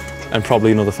today, and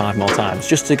probably another 5 more times,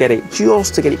 just to get it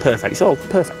perfect. It's all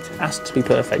perfect. It has to be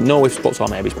perfect. No ifs, buts, or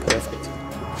maybe. It's perfect.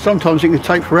 Sometimes it can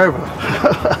take forever.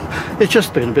 It's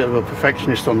just been a bit of a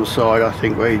perfectionist on the side, I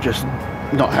think, where you're just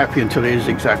not happy until it is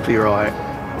exactly right.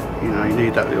 You know, you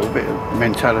need that little bit of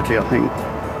mentality, I think.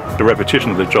 The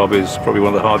repetition of the job is probably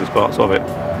one of the hardest parts of it.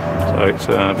 So it's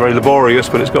very laborious,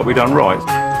 but it's got to be done right.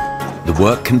 The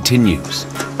work continues.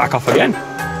 Back off again.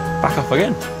 Back off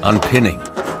again. Unpinning,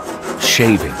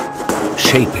 shaving,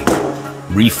 shaping,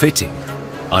 refitting,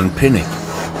 unpinning,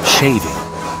 shaving,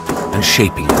 and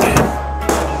shaping again.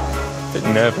 A bit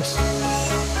nervous.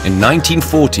 In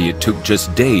 1940, it took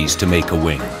just days to make a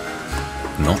wing.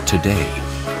 Not today.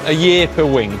 A year per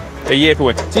wing. A year per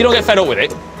wing. So you don't get fed up with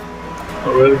it?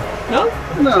 Not really. No?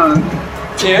 No.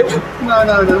 You? No.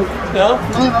 No? No.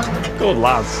 Good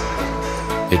lads.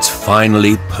 It's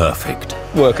finally perfect.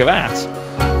 Work of art.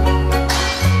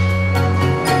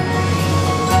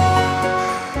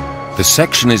 The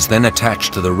section is then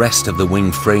attached to the rest of the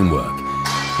wing framework,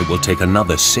 it will take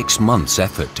another 6 months'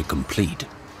 effort to complete.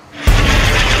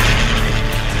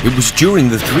 It was during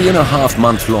the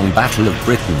 3.5-month-long Battle of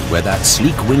Britain where that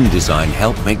sleek wing design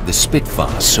helped make the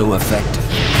Spitfire so effective.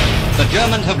 The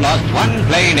Germans have lost one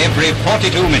plane every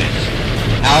 42 minutes.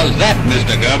 How's that,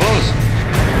 Mr. Goebbels?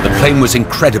 The plane was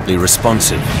incredibly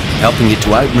responsive, helping it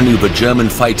to outmaneuver German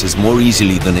fighters more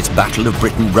easily than its Battle of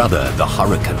Britain brother, the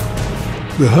Hurricane.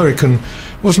 The Hurricane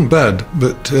wasn't bad,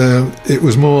 but it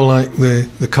was more like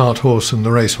the cart horse and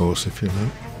the racehorse, if you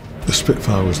know. The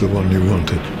Spitfire was the one you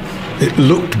wanted. It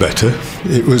looked better.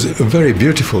 It was a very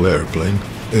beautiful aeroplane.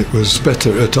 It was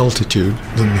better at altitude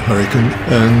than the Hurricane,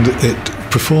 and it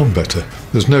performed better.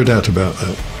 There's no doubt about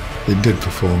that. It did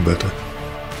perform better.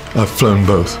 I've flown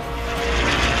both.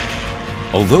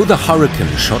 Although the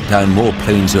Hurricane shot down more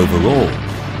planes overall,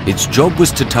 its job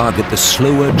was to target the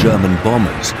slower German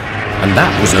bombers, and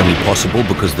that was only possible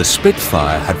because the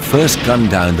Spitfire had first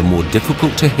gunned down the more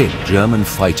difficult-to-hit German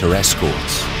fighter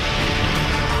escorts.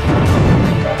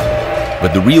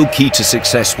 But the real key to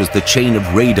success was the chain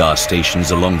of radar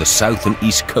stations along the south and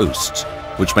east coasts,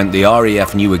 which meant the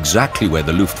RAF knew exactly where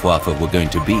the Luftwaffe were going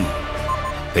to be.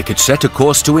 They could set a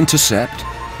course to intercept,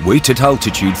 wait at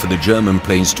altitude for the German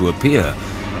planes to appear,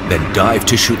 then dive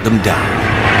to shoot them down.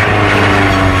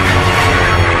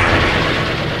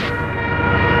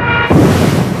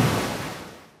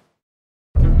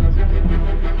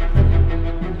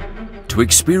 To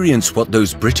experience what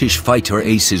those British fighter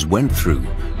aces went through,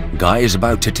 Guy is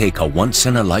about to take a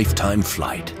once-in-a-lifetime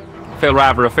flight. I feel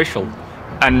rather official,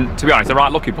 and to be honest, a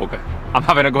right lucky bugger. I'm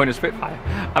having a go in a Spitfire.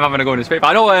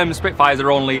 I know Spitfires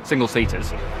are only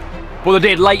single-seaters, but they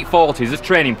did late 40s as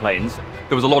training planes.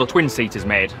 There was a lot of twin-seaters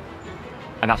made,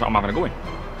 and that's what I'm having a go in.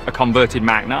 A converted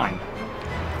Mark 9.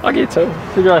 I'll get you two.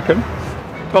 Do you reckon?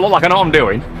 Do I look like I know what I'm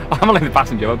doing? I'm only the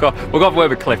passenger. We'll go over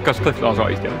with Cliff, because Cliff knows what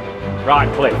he's doing.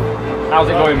 Right, Cliff. How's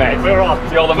it going, mate? We're off.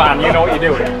 You're the man. You know what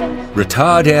you're doing.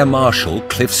 Retired Air Marshal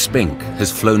Cliff Spink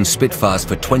has flown Spitfires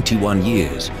for 21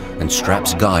 years and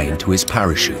straps Guy into his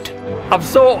parachute. I'm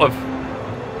sort of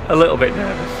a little bit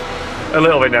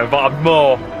nervous, but I'm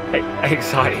more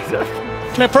excited.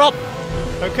 Clip prop.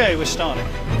 Okay, we're starting.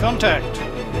 Contact.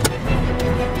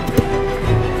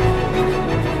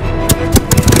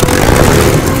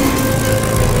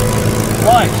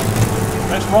 Right,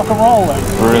 let's rock and roll then.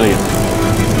 Brilliant.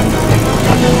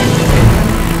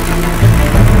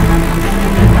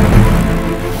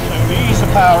 So we ease the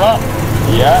power up.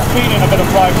 Yeah. Feed in a bit of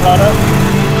dry bladder.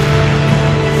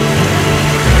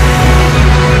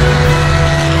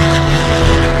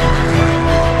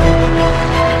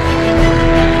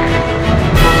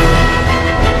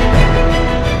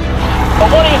 Well,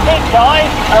 what do you think, guys?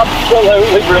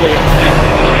 Absolutely brilliant.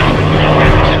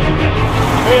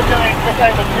 We're doing just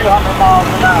over 200 miles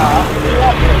an hour.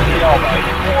 What a job, mate.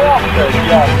 What a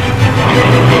job.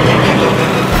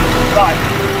 Right.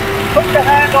 Put your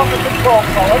hand on the control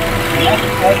column. Yes.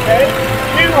 Okay.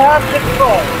 You have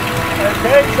control.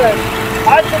 Okay, so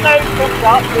as the nose comes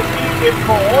up, the seat is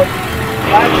forward.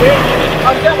 That's it.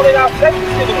 I'm doubling out 10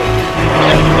 degrees.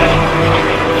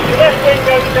 The left wing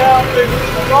goes down, moves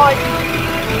to the right.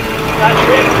 That's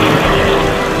it.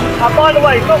 And by the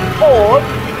way, look forward,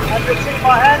 and you'll see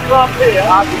my hands are up here.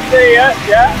 I can see it,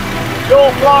 yeah.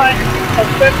 You're flying a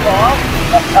Spitfire.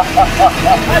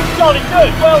 That's jolly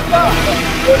good, well done.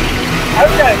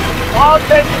 Okay, I'll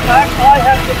take you back, I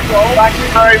have control. Thank you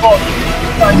very much.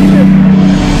 Thank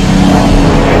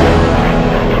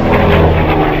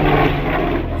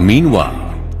you. Meanwhile,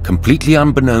 completely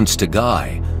unbeknownst to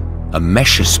Guy, a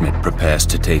Messerschmitt prepares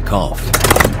to take off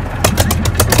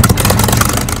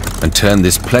and turn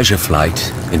this pleasure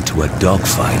flight into a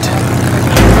dogfight.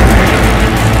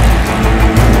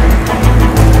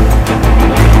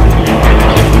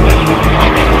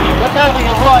 Look over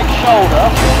your right shoulder.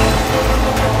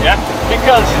 Yeah.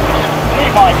 Because we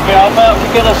might be about to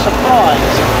get a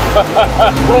surprise.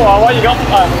 Oh, what you got?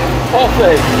 What's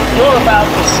this? You're about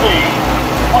to see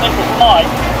what it was like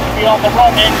to be on the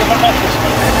wrong end of a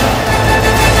Messerschmitt.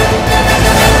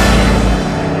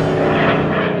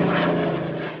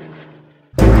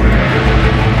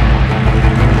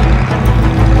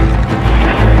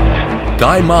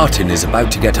 Guy Martin is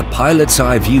about to get a pilot's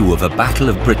eye view of a Battle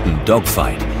of Britain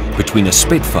dogfight between a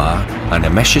Spitfire and a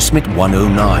Messerschmitt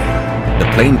 109, the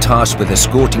plane tasked with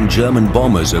escorting German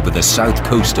bombers over the south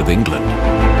coast of England.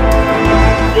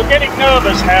 You're getting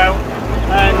nervous now,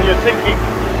 and you're thinking,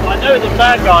 I know the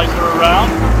bad guys are around.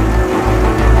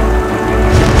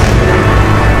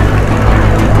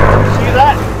 See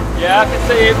that? Yeah, I can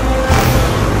see him.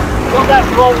 Got that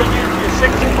rolling into your 6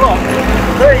 o'clock.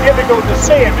 Very difficult to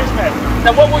see him, isn't it?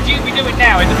 Now what would you be doing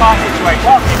now in the fire situation?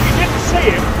 Well, if you didn't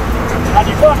see him, and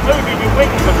you weren't moving your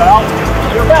wings about,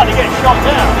 you're about to get shot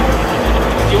down.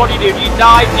 What do? Do you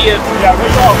dive? Do you... Yeah,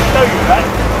 I'll show you that.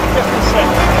 Just a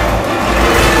second.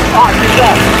 Alright, you're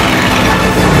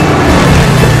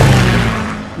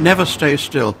done. Never stay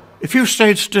still. If you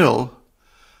stayed still,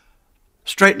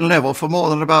 straight and level, for more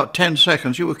than about 10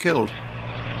 seconds, you were killed.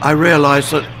 I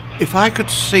realised that if I could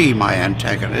see my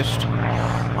antagonist,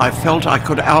 I felt I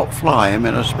could outfly him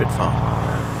in a Spitfire.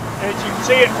 You can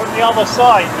see it from the other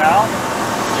side now.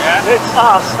 Yeah. It's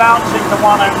us bouncing to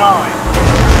 109.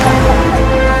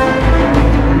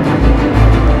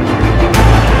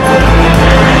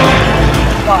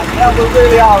 Right, now we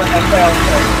really are in the fail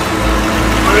state.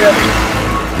 Really.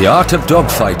 The art of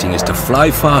dogfighting is to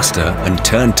fly faster and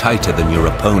turn tighter than your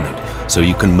opponent, so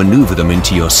you can maneuver them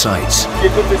into your sights. You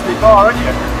did this before, haven't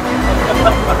you?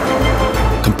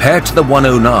 Compared to the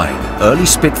 109, early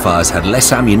Spitfires had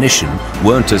less ammunition,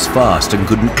 weren't as fast and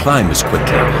couldn't climb as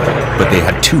quickly. But they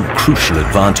had two crucial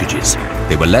advantages.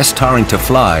 They were less tiring to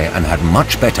fly and had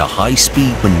much better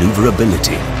high-speed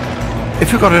maneuverability.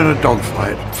 If you got in a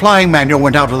dogfight, flying manual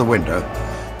went out of the window.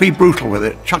 Be brutal with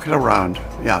it, chuck it around,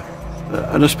 yeah.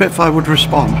 And a Spitfire would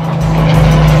respond. Yeah,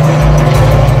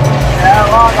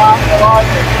 like that.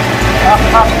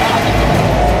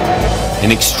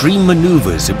 In extreme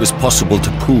maneuvers, it was possible to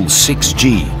pull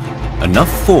 6G, enough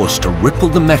force to ripple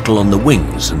the metal on the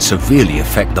wings and severely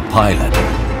affect the pilot.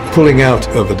 Pulling out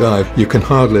of a dive, you can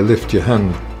hardly lift your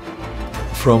hand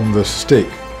from the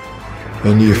stick,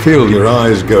 and you feel your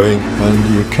eyes going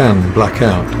and you can black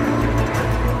out.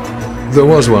 There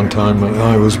was one time when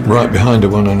I was right behind a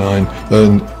 109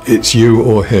 and it's you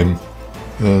or him,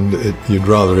 and you'd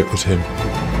rather it was him.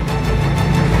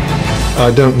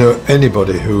 I don't know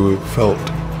anybody who felt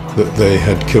that they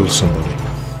had killed somebody.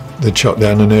 They'd shot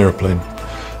down an aeroplane,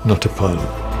 not a pilot.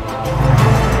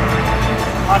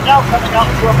 I'm now coming up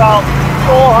to about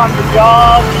 400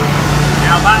 yards.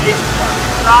 Now that is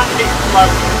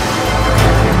close.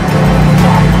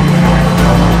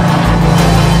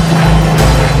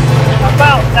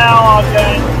 About now I'm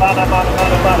going bada.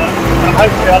 And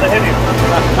hopefully I'll hit him.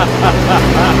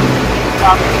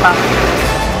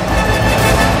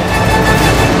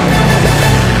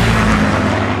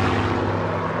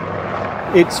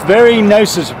 It's very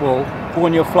noticeable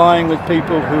when you're flying with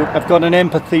people who have got an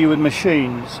empathy with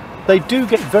machines. They do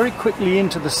get very quickly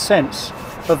into the sense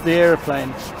of the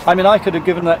aeroplane. I mean, I could have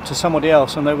given that to somebody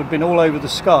else and they would have been all over the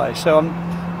sky. So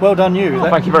well done you. Oh,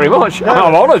 thank you very much. Yeah.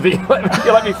 I'm honoured that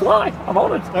you let me fly. I'm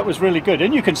honoured. That was really good.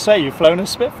 And you can say you've flown a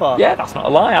Spitfire. Yeah, that's not a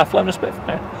lie. I've flown a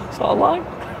Spitfire. It's not a lie.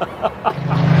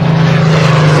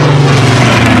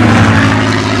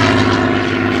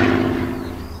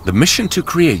 The mission to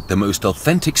create the most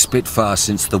authentic Spitfire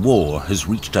since the war has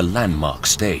reached a landmark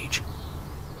stage.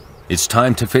 It's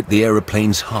time to fit the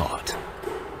aeroplane's heart.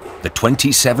 The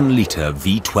 27-litre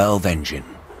V12 engine.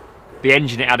 The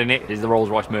engine it had in it is the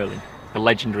Rolls-Royce Merlin, the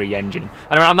legendary engine.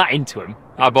 And I'm that into them,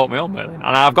 I bought my own Merlin. And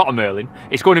I've got a Merlin.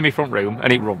 It's going in my front room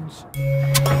and it runs.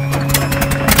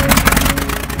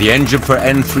 The engine for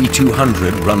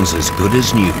N3200 runs as good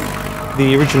as new.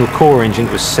 The original core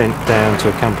engine was sent down to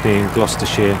a company in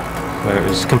Gloucestershire where it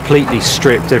was completely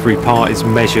stripped, every part is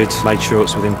measured, made sure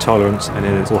it's within tolerance, and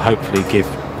then it will hopefully give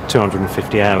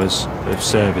 250 hours of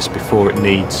service before it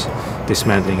needs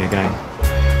dismantling again.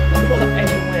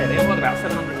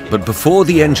 But before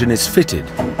the engine is fitted,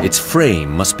 its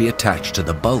frame must be attached to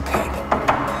the bulkhead.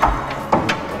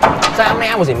 So how many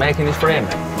hours in making this frame?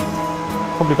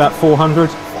 Probably about 400.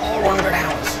 400 hours.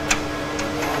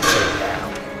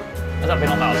 Has that been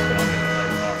on that?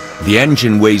 The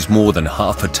engine weighs more than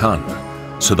half a ton,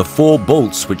 so the 4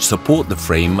 bolts which support the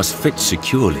frame must fit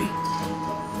securely.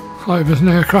 I was an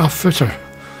aircraft fitter,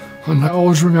 and I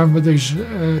always remember these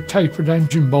tapered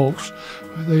engine bolts.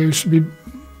 They used to be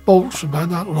bolts about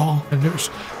that long, and it was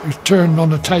turned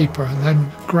on a taper and then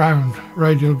ground,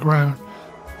 radial ground.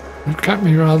 It kept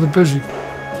me rather busy.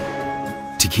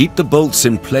 To keep the bolts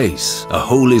in place, a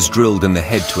hole is drilled in the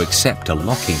head to accept a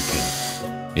locking pin.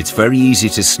 It's very easy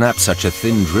to snap such a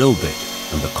thin drill bit,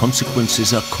 and the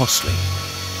consequences are costly.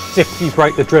 If you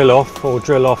break the drill off or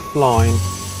drill off line,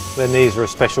 then these are a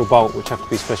special bolt which have to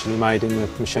be specially made in the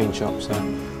machine shop, so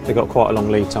they've got quite a long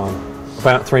lead time.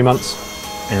 About 3 months.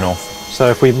 Enough. So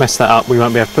if we mess that up, we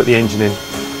won't be able to put the engine in.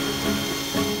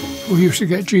 We used to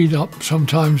get G'd up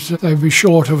sometimes. They'd be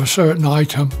short of a certain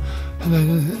item, and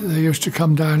then they used to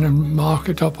come down and mark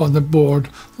it up on the board.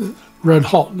 Red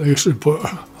hot they used to put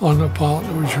on the part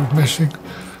which was missing.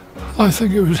 I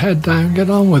think it was head down, get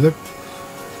on with it.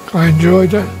 I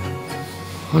enjoyed it.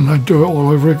 and I'd do it all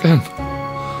over again.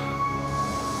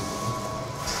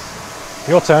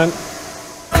 Your turn.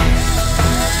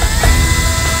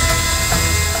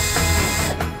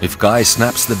 If Guy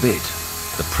snaps the bit,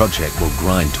 the project will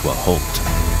grind to a halt.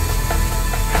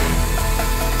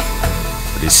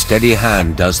 But his steady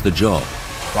hand does the job.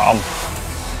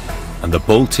 And the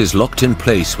bolt is locked in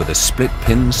place with a split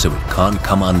pin so it can't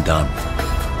come undone.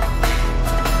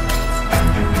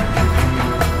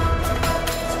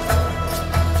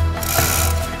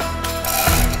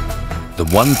 The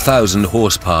 1,000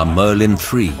 horsepower Merlin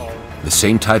 3, the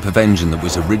same type of engine that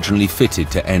was originally fitted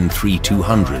to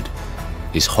N3200,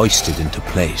 is hoisted into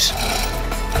place.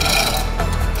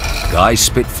 Guy's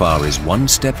Spitfire is one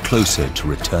step closer to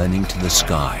returning to the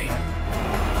sky.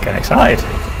 Getting excited.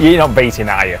 You're not beating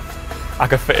that, are you? I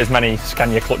could fit as many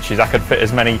Scania clutches, I could fit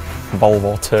as many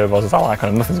Volvo turbos as I like,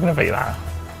 and nothing's going to beat that.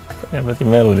 Putting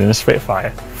Merlin in a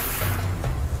Spitfire.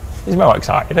 He's more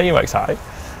excited. Are you excited?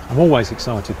 I'm always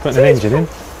excited, putting an engine in.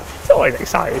 He's always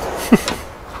excited.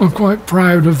 I'm quite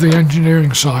proud of the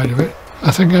engineering side of it.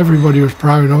 I think everybody was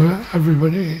proud of it.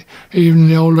 Everybody, even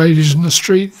the old ladies in the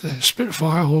street, the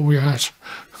Spitfire, all we had.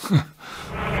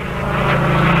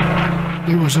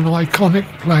 It was an iconic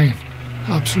plane,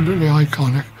 absolutely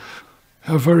iconic.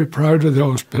 I'm very proud of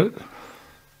those bit.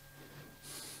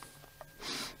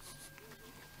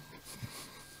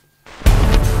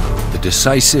 The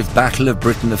decisive Battle of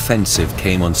Britain offensive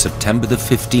came on September the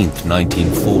 15th,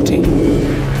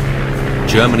 1940.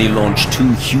 Germany launched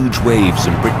 2 huge waves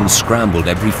and Britain scrambled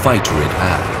every fighter it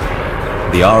had.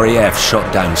 The RAF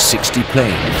shot down 60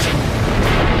 planes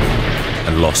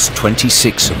and lost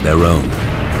 26 of their own.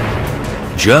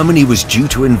 Germany was due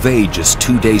to invade just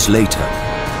 2 days later,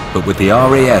 but with the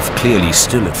RAF clearly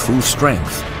still at full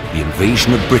strength, the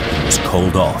invasion of Britain was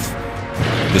called off.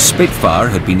 The Spitfire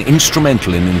had been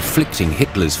instrumental in inflicting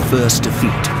Hitler's first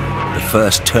defeat, the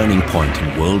first turning point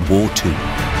in World War II.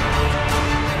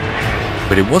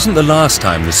 But it wasn't the last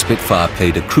time the Spitfire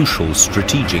played a crucial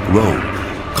strategic role.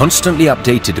 Constantly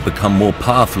updated to become more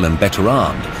powerful and better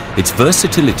armed, its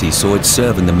versatility saw it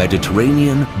serve in the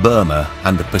Mediterranean, Burma,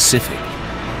 and the Pacific.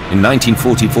 In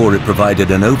 1944, it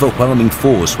provided an overwhelming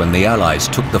force when the Allies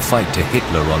took the fight to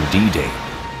Hitler on D-Day,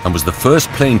 and was the first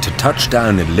plane to touch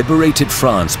down in liberated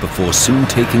France before soon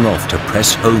taking off to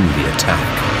press home the attack.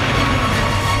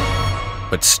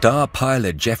 But star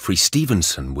pilot Geoffrey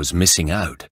Stevenson was missing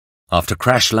out. After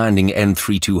crash-landing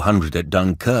N3200 at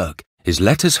Dunkirk, his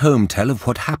letters home tell of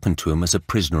what happened to him as a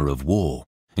prisoner of war,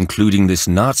 including this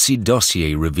Nazi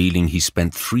dossier revealing he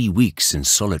spent 3 weeks in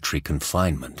solitary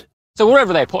confinement. So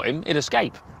wherever they put him, he'd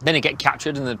escape. Then he'd get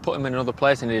captured and they'd put him in another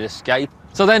place and he'd escape.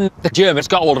 So then the Germans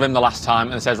got hold of him the last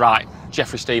time and says, right,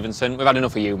 Geoffrey Stevenson, we've had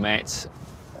enough of you, mates.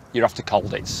 You're off to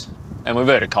Colditz. And we've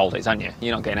heard of Colditz, haven't you?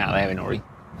 You're not getting out of there in a hurry.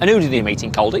 And who did he meet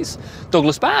in Colditz?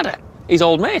 Douglas Bader, his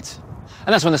old mate.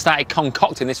 And that's when they started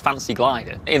concocting this fancy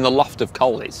glider in the loft of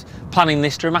Colditz, planning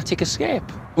this dramatic escape.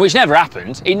 Which never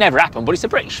happened. It never happened, but it's a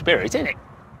British spirit, isn't it?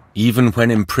 Even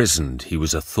when imprisoned, he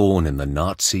was a thorn in the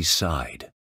Nazi side.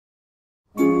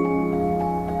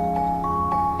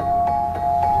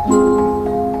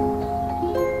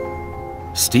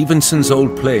 Stevenson's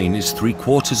old plane is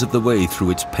 3/4 of the way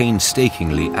through its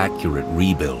painstakingly accurate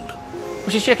rebuild. Well,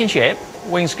 she's checking shape,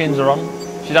 wingskins are on,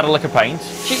 she's had a lick of paint.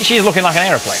 She's looking like an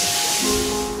aeroplane.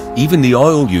 Even the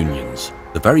oil unions,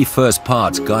 the very first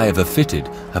parts Guy ever fitted,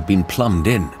 have been plumbed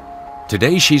in.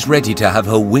 Today she's ready to have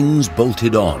her wings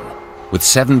bolted on, with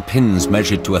 7 pins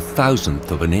measured to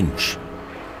 1/1000th of an inch.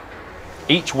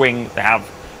 Each wing, they have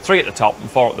 3 at the top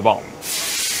and 4 at the bottom.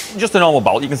 Just a normal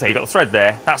bolt, you can see you've got the thread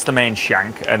there, that's the main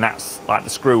shank, and that's like the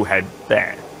screw head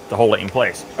there to hold it in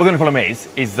place. But the only problem is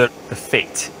that the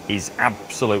fit is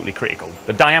absolutely critical.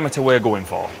 The diameter we're going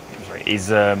for is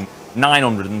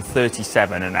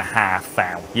 937.5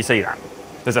 thou. You see that?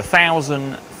 There's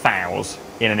 1,000 thous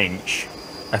in an inch.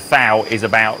 A thou is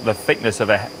about the thickness of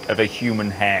a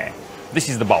human hair. This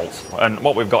is the bolt, and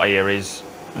what we've got here is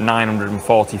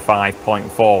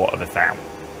 945.4 of a thou.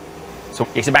 So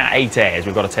it's about 8 hairs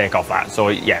we've got to take off that. So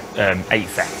yeah,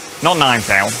 8 thou. Not 9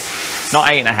 thou, not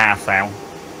 8.5 thou,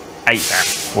 8 thou.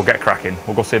 We'll get cracking,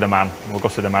 we'll go see the man,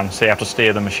 see how to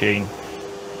steer the machine.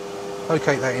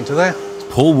 Locate that into there.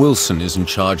 Paul Wilson is in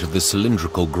charge of the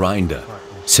cylindrical grinder,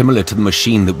 similar to the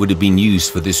machine that would have been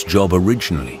used for this job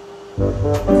originally.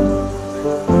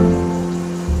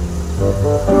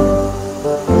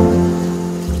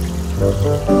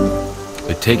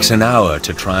 It takes an hour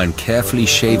to try and carefully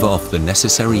shave off the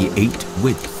necessary 8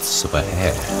 widths of a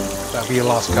hair. That'll be your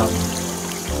last cut.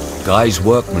 Guy's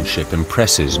workmanship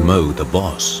impresses Mo, the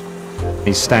boss.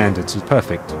 His standards are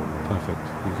perfect. Perfect.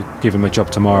 You could give him a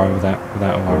job tomorrow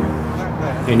without worry.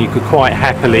 And you could quite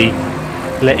happily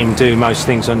let him do most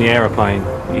things on the aeroplane.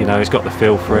 You know, he's got the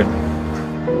feel for it.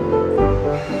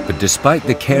 But despite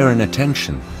the care and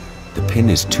attention, the pin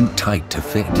is too tight to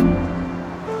fit.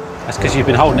 That's because you've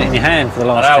been holding it in your hand for the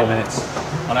last 2 minutes.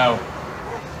 I know.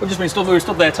 We were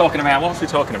stood there talking about, what was we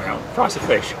talking about? Price of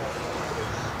fish.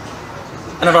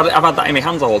 And I've had that in my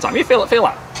hands the whole time. You feel that? Feel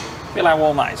how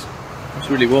warm that is? It's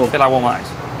really warm. Feel how warm that is?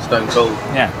 Stone cold.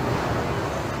 Yeah.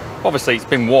 Obviously it's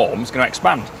been warm, it's going to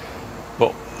expand.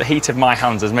 But the heat of my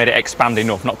hands has made it expand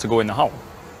enough not to go in the hole.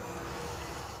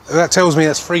 That tells me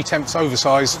that's 3 tenths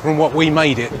oversized from what we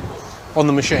made it on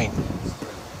the machine.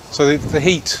 So the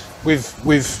heat with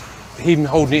him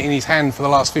holding it in his hand for the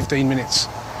last 15 minutes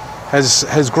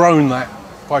has grown that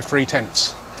by 3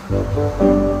 tenths.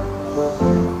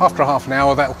 After half an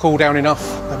hour, that'll cool down enough.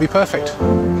 That'll be perfect.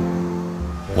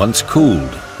 Once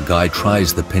cooled, Guy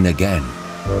tries the pin again.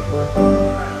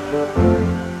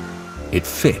 It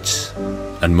fits,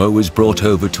 and Mo is brought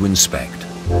over to inspect.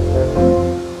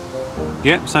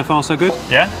 Yep, so far so good.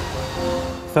 Yeah.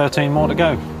 13 more to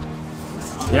go.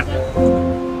 Yep.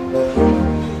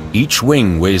 Each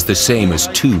wing weighs the same as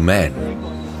 2 men.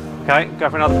 Okay, go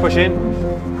for another push in.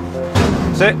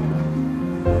 That's it.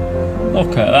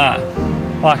 Look at that.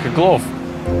 Like a glove.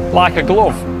 Like a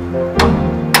glove.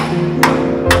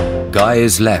 Guy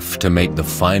is left to make the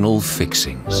final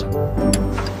fixings.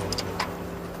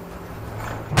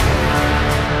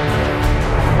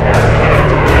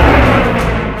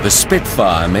 The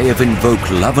Spitfire may have invoked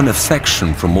love and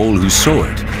affection from all who saw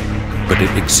it, but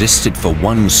it existed for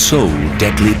one sole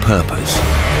deadly purpose.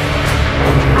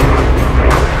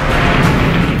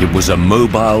 It was a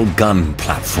mobile gun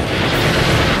platform.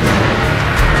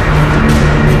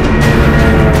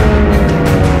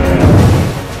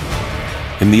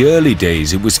 In the early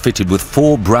days, it was fitted with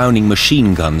 4 Browning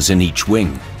machine guns in each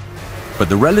wing. But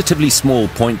the relatively small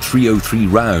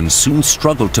 .303 rounds soon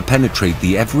struggled to penetrate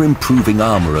the ever-improving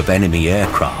armor of enemy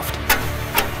aircraft.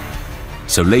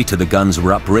 So later the guns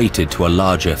were uprated to a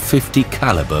larger 50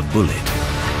 caliber bullet.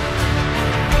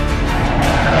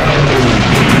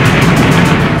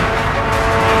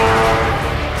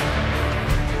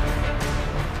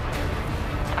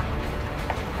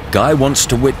 Guy wants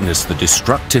to witness the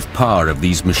destructive power of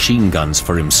these machine guns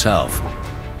for himself,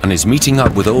 and is meeting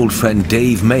up with old friend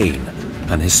Dave Main,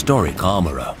 an historic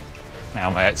armourer. Now,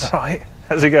 mate. Right,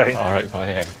 how's it going? All right,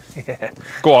 fine. Yeah.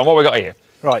 Go on, what have we got here?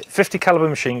 Right, 50 caliber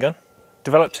machine gun,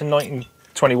 developed in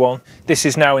 1921. This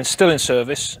is now still in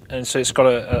service, and so it's got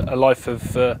a life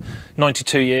of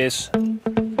 92 years. And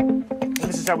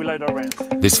this is how we load our rounds.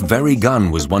 This very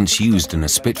gun was once used in a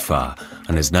Spitfire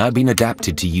and has now been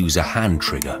adapted to use a hand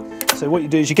trigger. So what you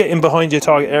do is you get in behind your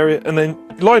target area and then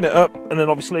line it up and then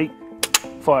obviously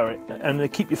fire it. And then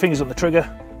keep your fingers on the trigger.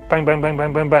 Bang, bang, bang,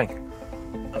 bang, bang, bang.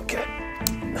 Okay.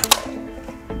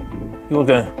 You'll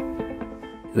go.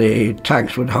 The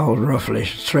tanks would hold roughly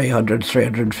 300,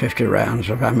 350 rounds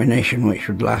of ammunition, which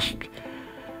would last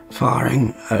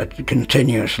firing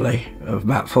continuously of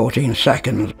about 14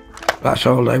 seconds. That's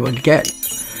all they would get.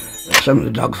 Some of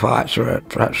the dogfights were at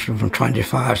perhaps from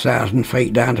 25,000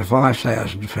 feet down to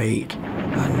 5,000 feet.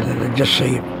 And they'd just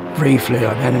see briefly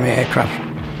an enemy aircraft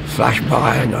flash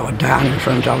by or down in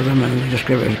front of them, and they just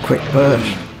give it a quick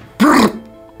burst. Brrr,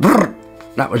 brrr.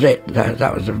 That was it.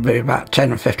 That was about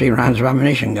 10 or 15 rounds of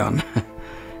ammunition gone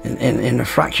in a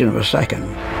fraction of a second.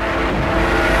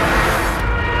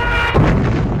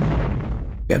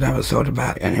 I never thought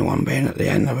about anyone being at the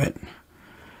end of it.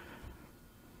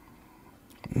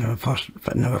 Never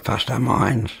passed our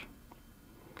minds.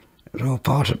 It was all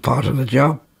part of the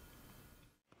job.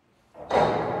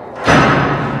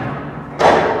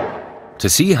 To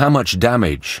see how much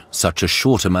damage such a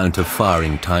short amount of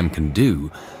firing time can do,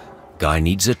 Guy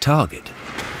needs a target.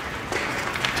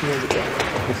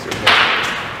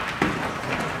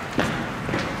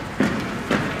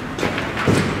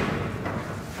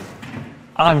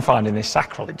 I'm finding this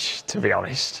sacrilege, to be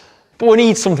honest. But we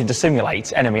need something to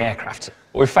simulate enemy aircraft.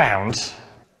 We found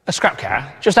a scrap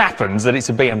car. Just happens that it's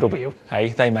a BMW. Hey,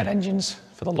 they made engines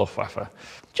for the Luftwaffe.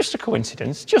 Just a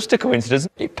coincidence, just a coincidence.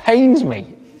 It pains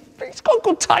me. It's got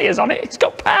good tyres on it, it's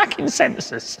got parking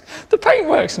sensors. The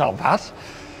paintwork's not bad.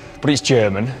 But it's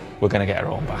German, we're going to get her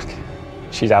own back.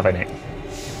 She's having it.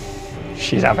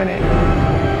 She's having it.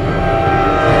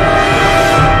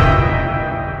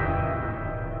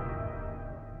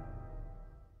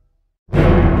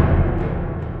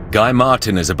 Guy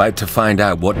Martin is about to find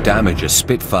out what damage a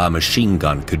Spitfire machine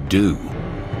gun could do.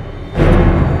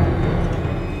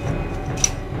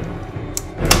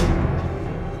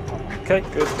 Okay,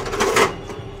 good.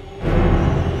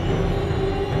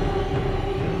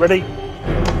 ready?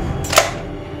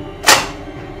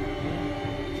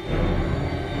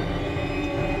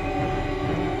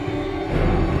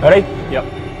 Ready? Yep.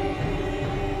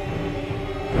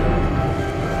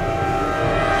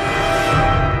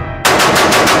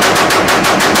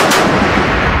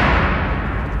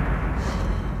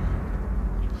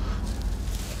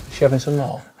 Is she having some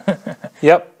more?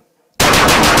 Yep.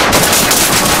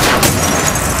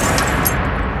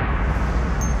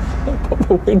 Put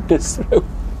the windows through.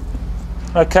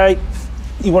 Okay,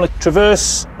 you want to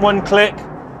traverse one click.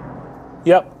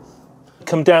 Yep.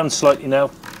 Come down slightly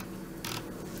now.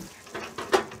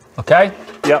 Okay?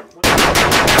 Yep.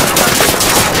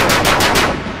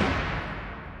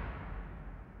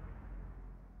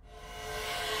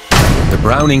 The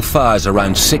Browning fires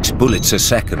around 6 bullets a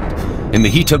second. In the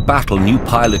heat of battle, new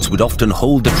pilots would often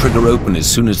hold the trigger open as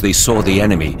soon as they saw the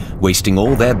enemy, wasting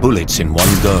all their bullets in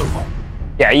one go.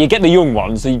 Yeah, you get the young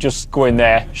ones, you just go in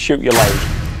there, shoot your load.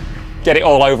 Get it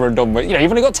all over and done with. You know,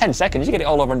 you've only got 10 seconds, you get it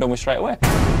all over and done with straight away.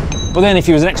 But then if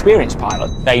you was an experienced pilot,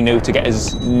 they knew to get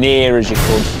as near as you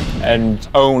could and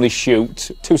only shoot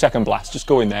 2-second blast, just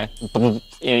go in there, and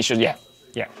it's just, yeah.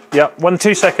 Yeah, 1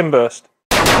 2-second burst.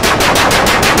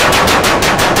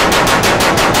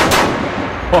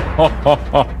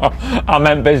 I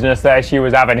meant business there, she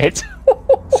was having it.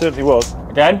 Certainly was.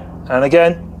 Again? And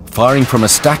again. Firing from a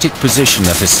static position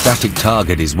at a static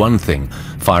target is one thing.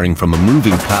 Firing from a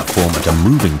moving platform at a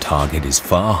moving target is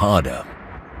far harder.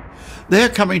 They're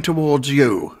coming towards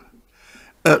you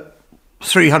at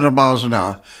 300 miles an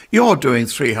hour. You're doing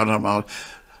 300 miles.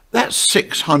 That's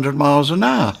 600 miles an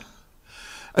hour.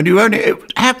 And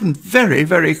it happened very,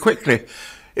 very quickly.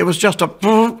 It was just a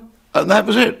boom, and that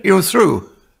was it. You were through.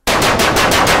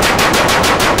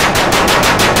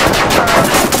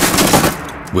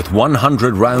 With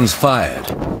 100 rounds fired,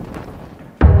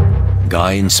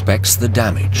 Guy inspects the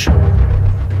damage.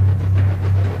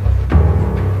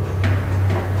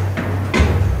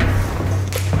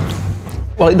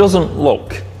 Well, it doesn't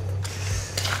look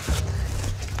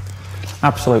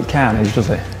absolute carnage, does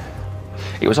it?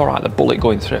 It was all right, the bullet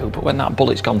going through, but when that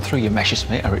bullet's gone through your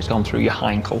Messerschmitt or it's gone through your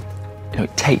Heinkel, you know,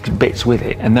 it takes bits with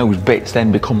it, and those bits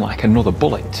then become like another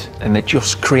bullet, and they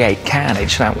just create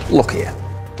carnage. Now, look here.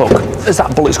 Look, as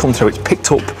that bullet's come through, it's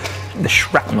picked up the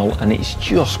shrapnel, and it's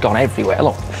just gone everywhere.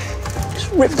 Look, it's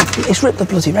ripped the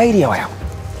bloody radio out.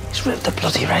 It's ripped the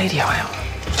bloody radio out.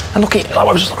 And look at, I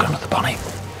was just looking at the bonnet.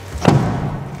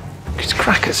 It's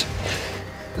crackers.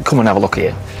 Come and have a look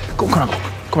here. Come and have a look.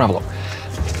 Come and have a look.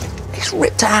 It's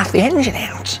ripped half the engine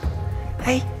out.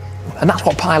 Hey? And that's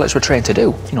what pilots were trained to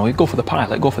do. You know, you go for the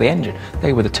pilot, go for the engine.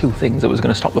 They were the two things that was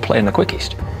going to stop the plane the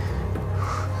quickest.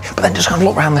 But then just kind of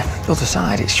look around the other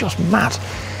side, it's just mad.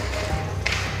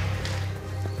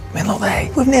 I mean, look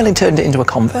there, we've nearly turned it into a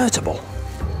convertible.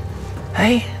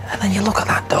 Hey? And then you look at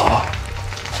that door.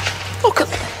 Look at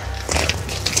that.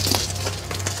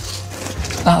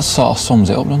 That sort of sums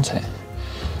it up, doesn't it?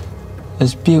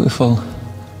 As beautiful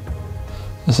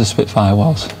as the Spitfire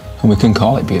was, and we can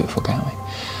call it beautiful, can't we?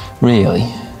 Really,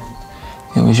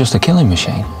 it was just a killing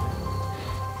machine.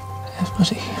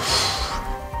 Was it?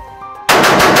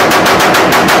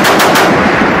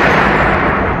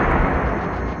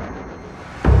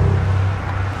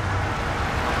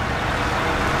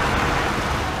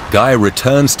 Guy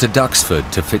returns to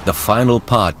Duxford to fit the final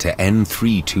part to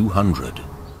N3200.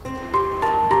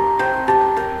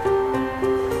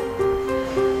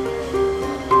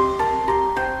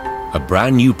 A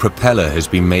brand new propeller has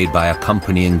been made by a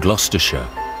company in Gloucestershire.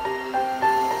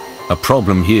 A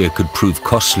problem here could prove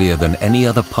costlier than any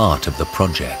other part of the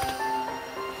project.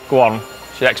 Go on,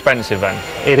 it's expensive then?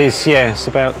 It is, yeah, it's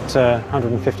about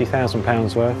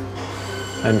 £150,000 worth.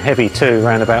 And heavy too,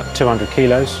 around about 200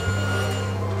 kilos.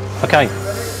 Okay.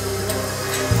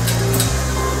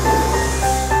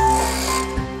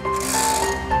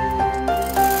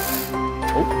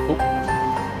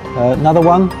 Another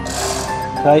one.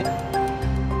 Okay.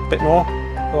 Bit more.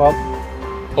 Go on.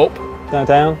 Up. Now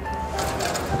down.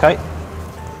 Okay.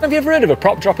 Have you ever heard of a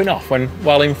prop dropping off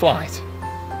while in flight?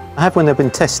 I have when they've been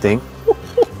testing.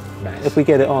 Nice. If we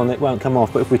get it on, it won't come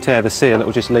off, but if we tear the seal, it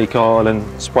will just leak oil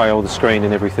and spray all the screen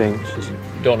and everything.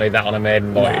 Don't need that on a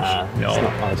maiden voyage. Nah, no. It's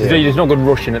not ideal. There's no good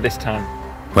rushing at this time.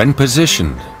 When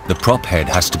positioned, the prop head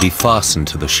has to be fastened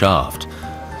to the shaft.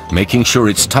 Making sure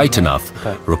it's tight enough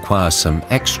requires some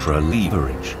extra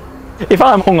leverage. If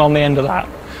I'm hung on the end of that,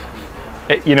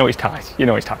 you know it's tight. You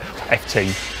know it's tight.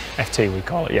 FT we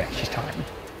call it. Yeah, she's tight.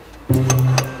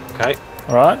 Okay.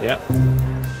 All right. Yeah.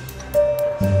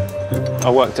 I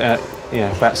worked at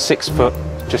about 6 foot,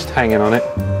 just hanging on it.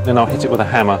 Then I'll hit it with a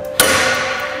hammer.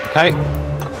 Okay.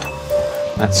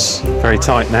 That's very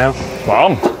tight now.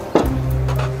 Well,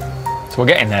 so we're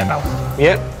getting there, Mel.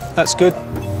 Yep, that's good.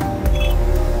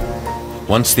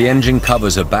 Once the engine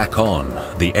covers are back on,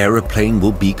 the aeroplane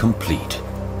will be complete.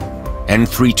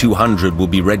 N3200 will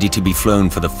be ready to be flown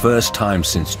for the first time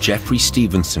since Jeffrey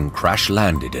Stevenson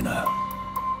crash-landed in her.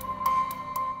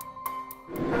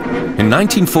 In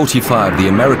 1945, the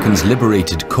Americans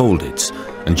liberated Colditz,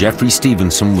 and Jeffrey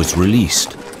Stevenson was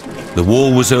released. The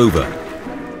war was over.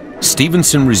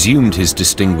 Stevenson resumed his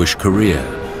distinguished career,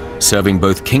 serving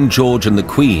both King George and the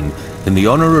Queen in the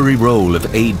honorary role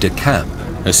of aide-de-camp,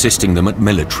 assisting them at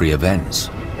military events.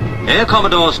 Air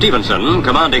Commodore Stevenson,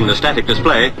 commanding the static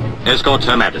display, escorts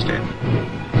Her Majesty.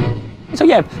 So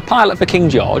yeah, pilot for King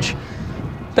George,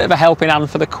 bit of a helping hand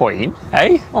for the Queen,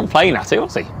 eh? Wasn't playing at it,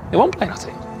 was he? He wasn't playing at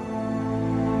it.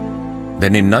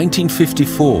 Then in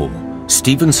 1954,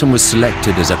 Stevenson was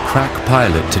selected as a crack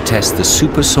pilot to test the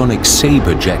supersonic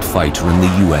Sabre jet fighter in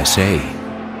the USA.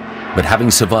 But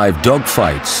having survived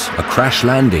dogfights, a crash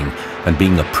landing, and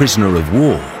being a prisoner of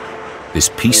war, this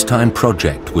peacetime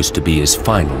project was to be his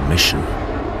final mission.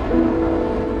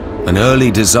 An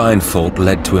early design fault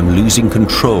led to him losing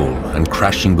control and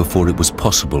crashing before it was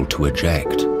possible to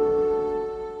eject.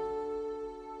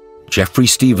 Jeffrey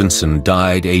Stevenson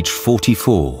died aged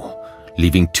 44,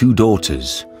 leaving 2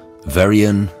 daughters,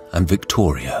 Varian and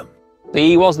Victoria.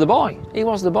 He was the boy. He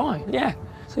was the boy, yeah.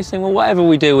 So he's saying, well, whatever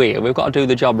we do here, we've got to do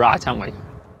the job right, haven't we?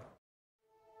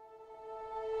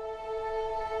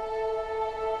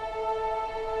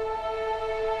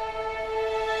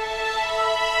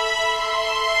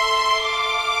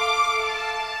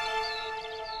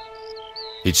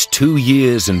 It's 2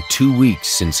 years and 2 weeks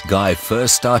since Guy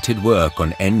first started work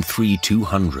on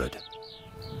N3200.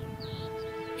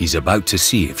 He's about to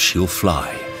see if she'll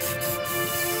fly.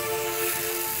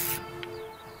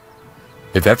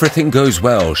 If everything goes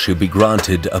well, she'll be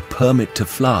granted a permit to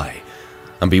fly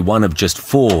and be one of just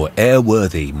 4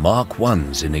 airworthy Mark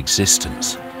 1s in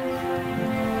existence.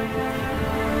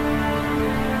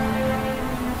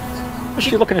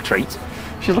 She's looking a treat.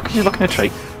 She's looking a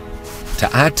treat. To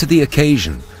add to the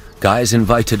occasion, Guy's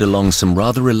invited along some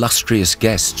rather illustrious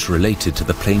guests related to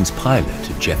the plane's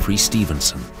pilot, Jeffrey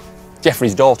Stevenson.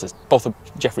 Jeffrey's daughters, both of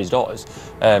Jeffrey's daughters,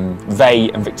 Vay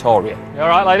and Victoria. You all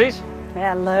right, ladies?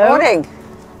 Hello. Morning.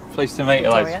 Pleased to meet you,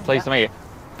 ladies. Pleased to meet you.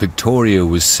 Victoria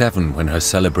was 7 when her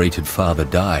celebrated father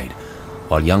died,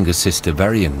 while younger sister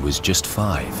Varian was just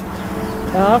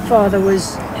 5. Our father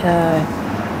was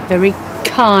very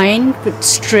kind but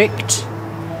strict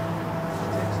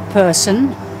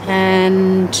person,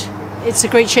 and it's a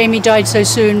great shame he died so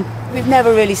soon. We've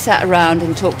never really sat around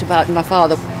and talked about my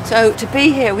father. So to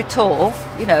be here with Tor,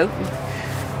 you know,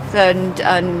 and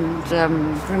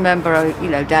remember, you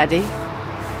know, Daddy,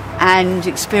 and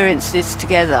experience this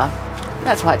together,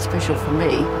 that's why it's special for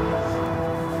me.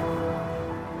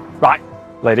 Right,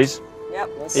 ladies. Yep.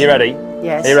 Are you ready?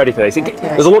 Yes. Are you ready for this? Okay.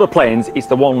 There's a lot of planes. It's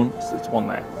the one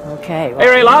there. Okay. Well,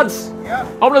 here, lads. Yeah.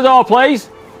 Open the door, please.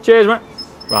 Cheers, mate.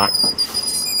 Right.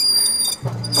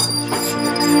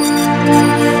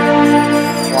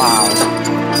 Wow.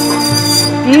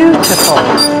 Beautiful.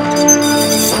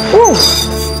 Ooh.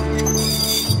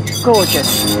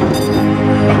 Gorgeous.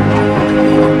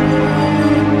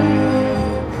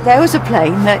 There was a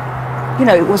plane that, you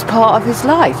know, it was part of his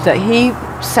life that he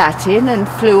sat in and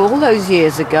flew all those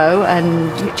years ago,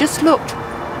 and it just looked,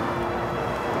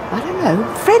 I don't know,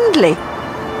 friendly.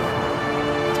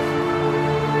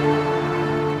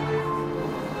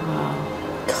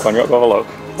 Can you go have a look?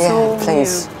 Yeah,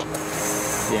 please.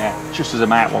 Yeah, just as a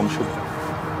mate one should.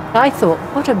 I thought,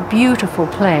 what a beautiful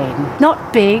plane.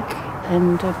 Not big,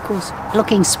 and of course,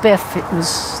 looking spiff, it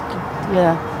was,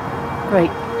 yeah,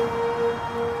 great.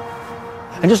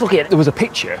 And just look at it, there was a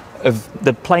picture of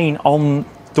the plane on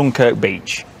Dunkirk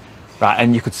beach, right,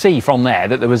 and you could see from there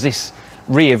that there was this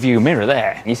rear view mirror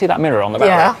there. You see that mirror on the back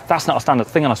there? That's not a standard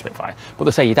thing on a Spitfire, but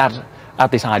they say your dad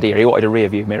had this idea, he wanted a rear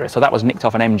view mirror, so that was nicked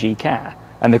off an MG car.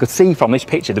 And they could see from this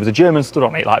picture, there was a German stood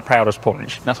on it, like proud as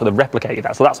punch. And that's where they replicated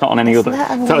that, so that's not on any other.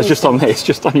 That was just on this,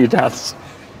 just on your dad's.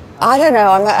 I don't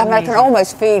know, I can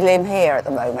almost feel him here at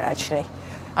the moment, actually.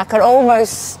 I can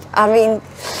almost, I mean,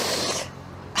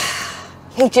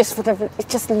 he just would have,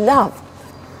 just loved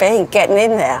getting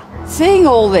in there. Seeing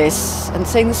all this, and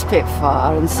seeing the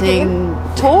Spitfire, and seeing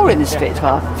Tor in the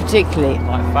Spitfire, particularly.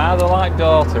 Like father, like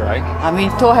daughter, eh? I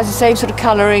mean, Tor has the same sort of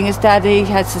colouring as Daddy,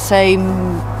 has the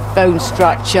same bone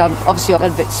structure, obviously a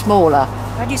little bit smaller.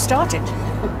 How do you start it?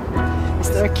 Is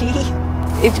there a key?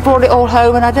 It's brought it all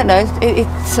home, and I don't know,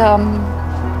 it's,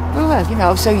 well, you know,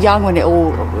 I was so young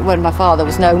when my father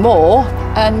was no more,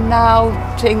 And now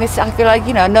doing this, I feel like,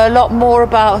 you know, I know a lot more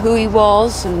about who he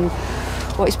was and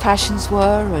what his passions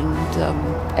were, and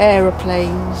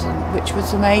aeroplanes, which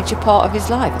was a major part of his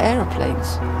life,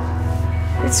 aeroplanes.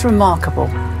 It's remarkable,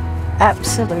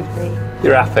 absolutely.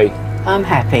 You're happy? I'm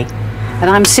happy, and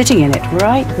I'm sitting in it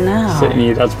right now. Sitting in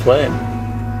your dad's plane.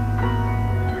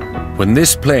 When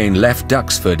this plane left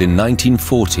Duxford in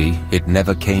 1940, it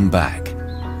never came back.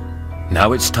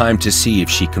 Now it's time to see if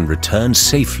she can return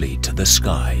safely to the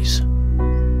skies.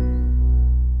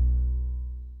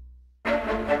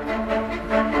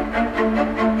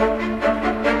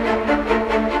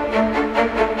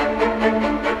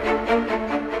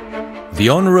 The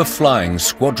honour of flying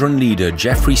squadron leader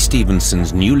Geoffrey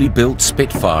Stevenson's newly built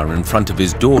Spitfire in front of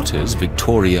his daughters,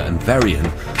 Victoria and Varian,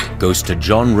 goes to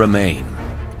John Romaine.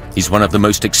 He's one of the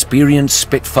most experienced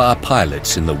Spitfire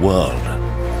pilots in the world.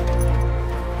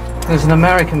 There's an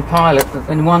American pilot,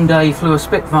 and one day he flew a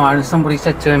Spitfire, and somebody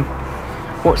said to him,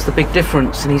 "What's the big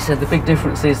difference?" And he said, "The big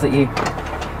difference is that you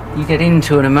get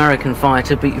into an American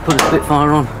fighter, but you put a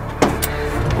Spitfire on."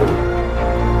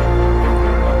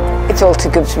 It's all too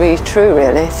good to be true,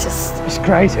 really. It's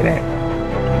great, isn't it?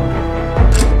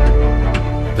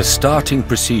 The starting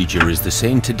procedure is the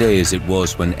same today as it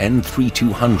was when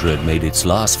N3200 made its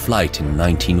last flight in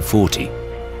 1940.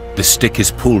 The stick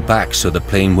is pulled back so the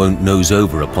plane won't nose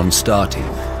over upon starting.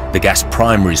 The gas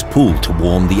primer is pulled to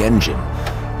warm the engine.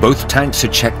 Both tanks are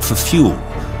checked for fuel.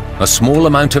 A small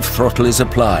amount of throttle is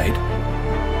applied.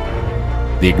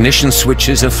 The ignition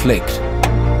switches are flicked.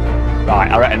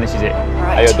 Right, I reckon this is it.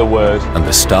 Right. I heard the word. And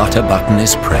the starter button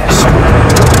is pressed.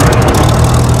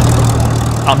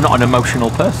 I'm not an emotional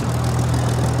person.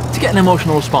 To get an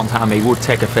emotional response out of me would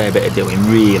take a fair bit of doing,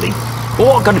 really. But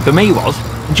what got it for me was,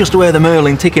 just to hear the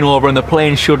Merlin ticking over and the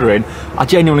plane shuddering, I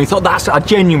genuinely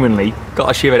got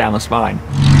a shiver down the spine.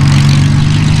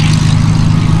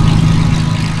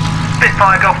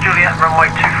 Spitfire Golf Juliet, runway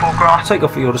 24 grass. Take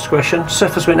off at your discretion.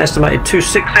 Surface wind estimated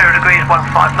 260 degrees,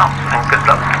 15 knots, and good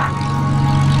luck.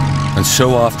 And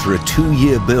so after a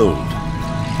 2-year build,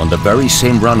 on the very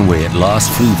same runway it last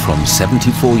flew from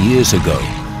 74 years ago,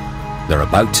 they're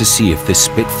about to see if this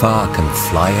Spitfire can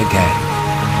fly again.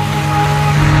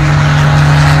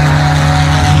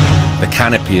 The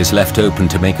canopy is left open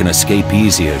to make an escape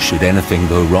easier should anything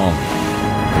go wrong.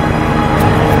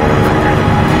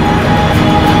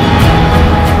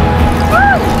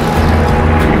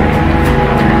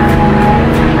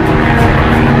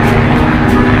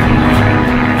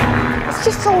 It's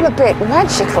just all a bit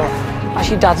magical. That's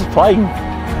your dad's plane,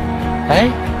 eh?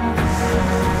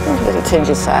 A little tinge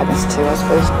of sadness too, I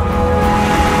suppose.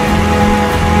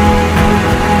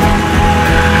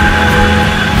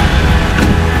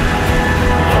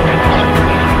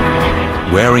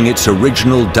 Wearing its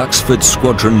original Duxford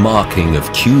Squadron marking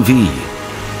of QV,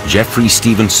 Geoffrey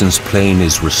Stevenson's plane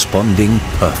is responding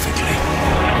perfectly.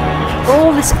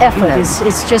 All this effort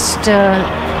is just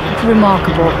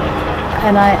remarkable,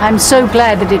 and I'm so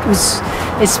glad that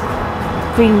it's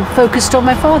been focused on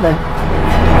my father.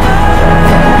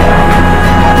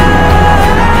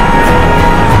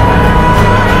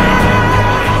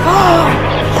 Oh,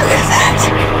 look at that!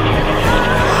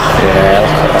 Yeah.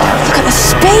 Look at the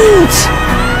speed!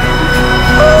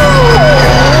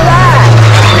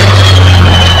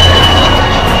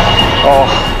 Oh,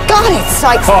 God, it's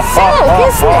like silk,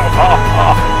 isn't it?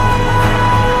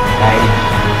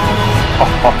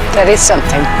 That is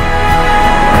something.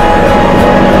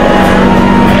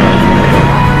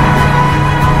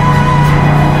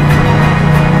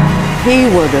 He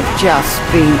would have just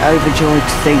been overjoyed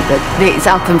to think that it's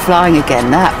up and flying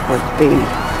again. That would be...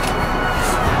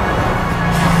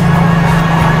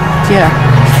 Yeah.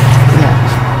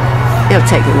 It'll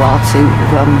take a while to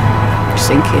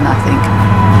sink in, I think.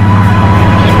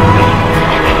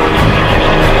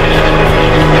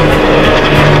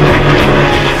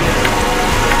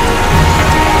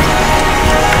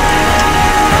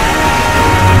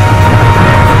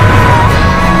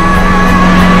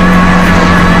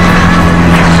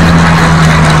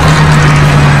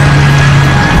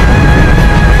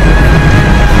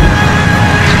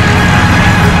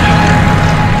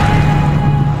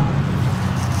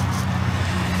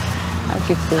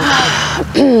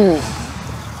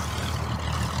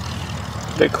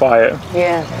 Bit quiet.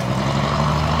 Yeah. I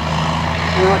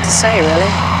don't know what to say,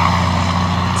 really.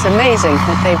 It's amazing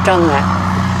that they've done that.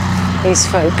 These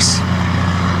folks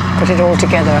put it all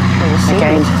together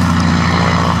again.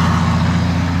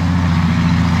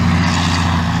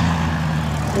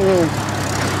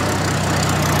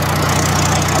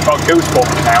 I've got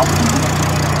goosebumps now.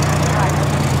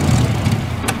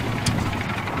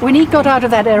 when he got out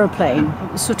of that aeroplane,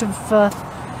 it was sort of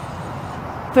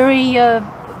very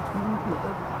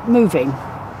moving.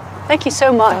 Thank you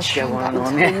so much. Go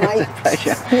on, yeah.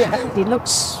 Pleasure. Yeah. He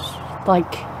looks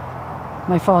like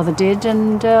my father did,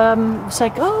 and it's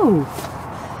like, oh,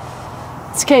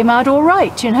 this came out all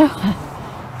right, you know.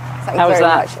 Thank How you was very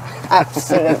that? much.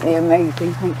 Absolutely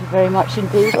amazing. Thank you very much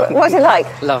indeed. What was it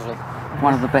like? Lovely.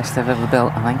 One of the best they've ever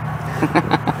built, I think.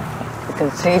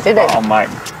 Because he did it. Spot on, mate.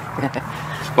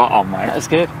 Spot on, mate. That's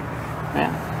good.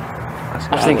 Yeah.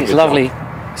 I think it's lovely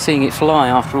seeing it fly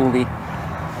after all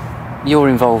your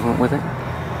involvement with it.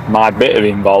 My bit of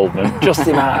involvement, just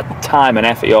the amount of time and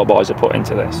effort your boys have put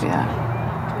into this. Yeah.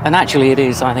 And actually it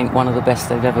is, I think, one of the best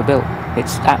they've ever built.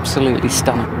 It's absolutely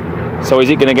stunning. So is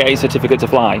it going to get a certificate to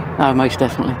fly? Oh, most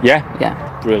definitely. Yeah?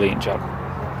 Yeah. Brilliant job.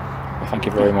 Well, thank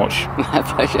you very much. My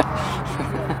pleasure.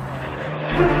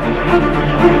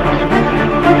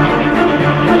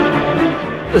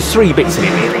 There's 3 bits in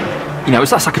it, really. You know,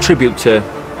 that's like a tribute to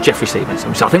Geoffrey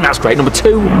Stevenson, so I think that's great. Number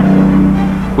 2,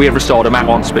 we have restored a Mach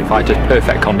 1 Spitfire to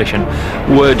perfect condition.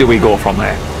 Where do we go from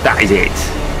there? That is it.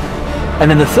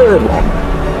 And then the 3rd one,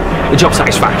 the job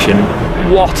satisfaction.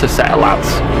 What a set of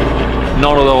lads.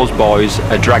 None of those boys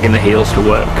are dragging the heels to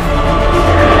work.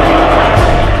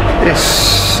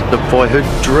 It's the boyhood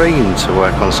dream to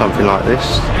work on something like this.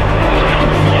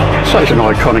 Such an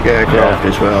iconic aircraft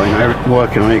as well, you know,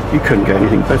 working on it, you couldn't get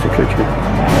anything better, could you?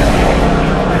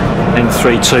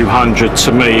 N3200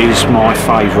 to me is my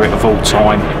favourite of all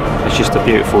time. It's just a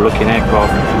beautiful looking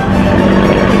aircraft.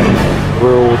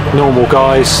 We're all normal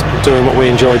guys doing what we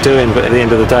enjoy doing, but at the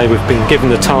end of the day we've been given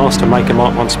the task to make a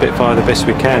Mach 1 Spitfire the best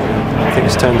we can. I think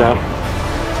it's turned out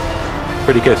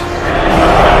pretty good.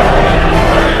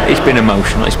 It's been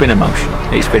emotional, it's been emotional,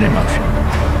 it's been emotional.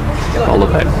 All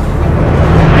of it.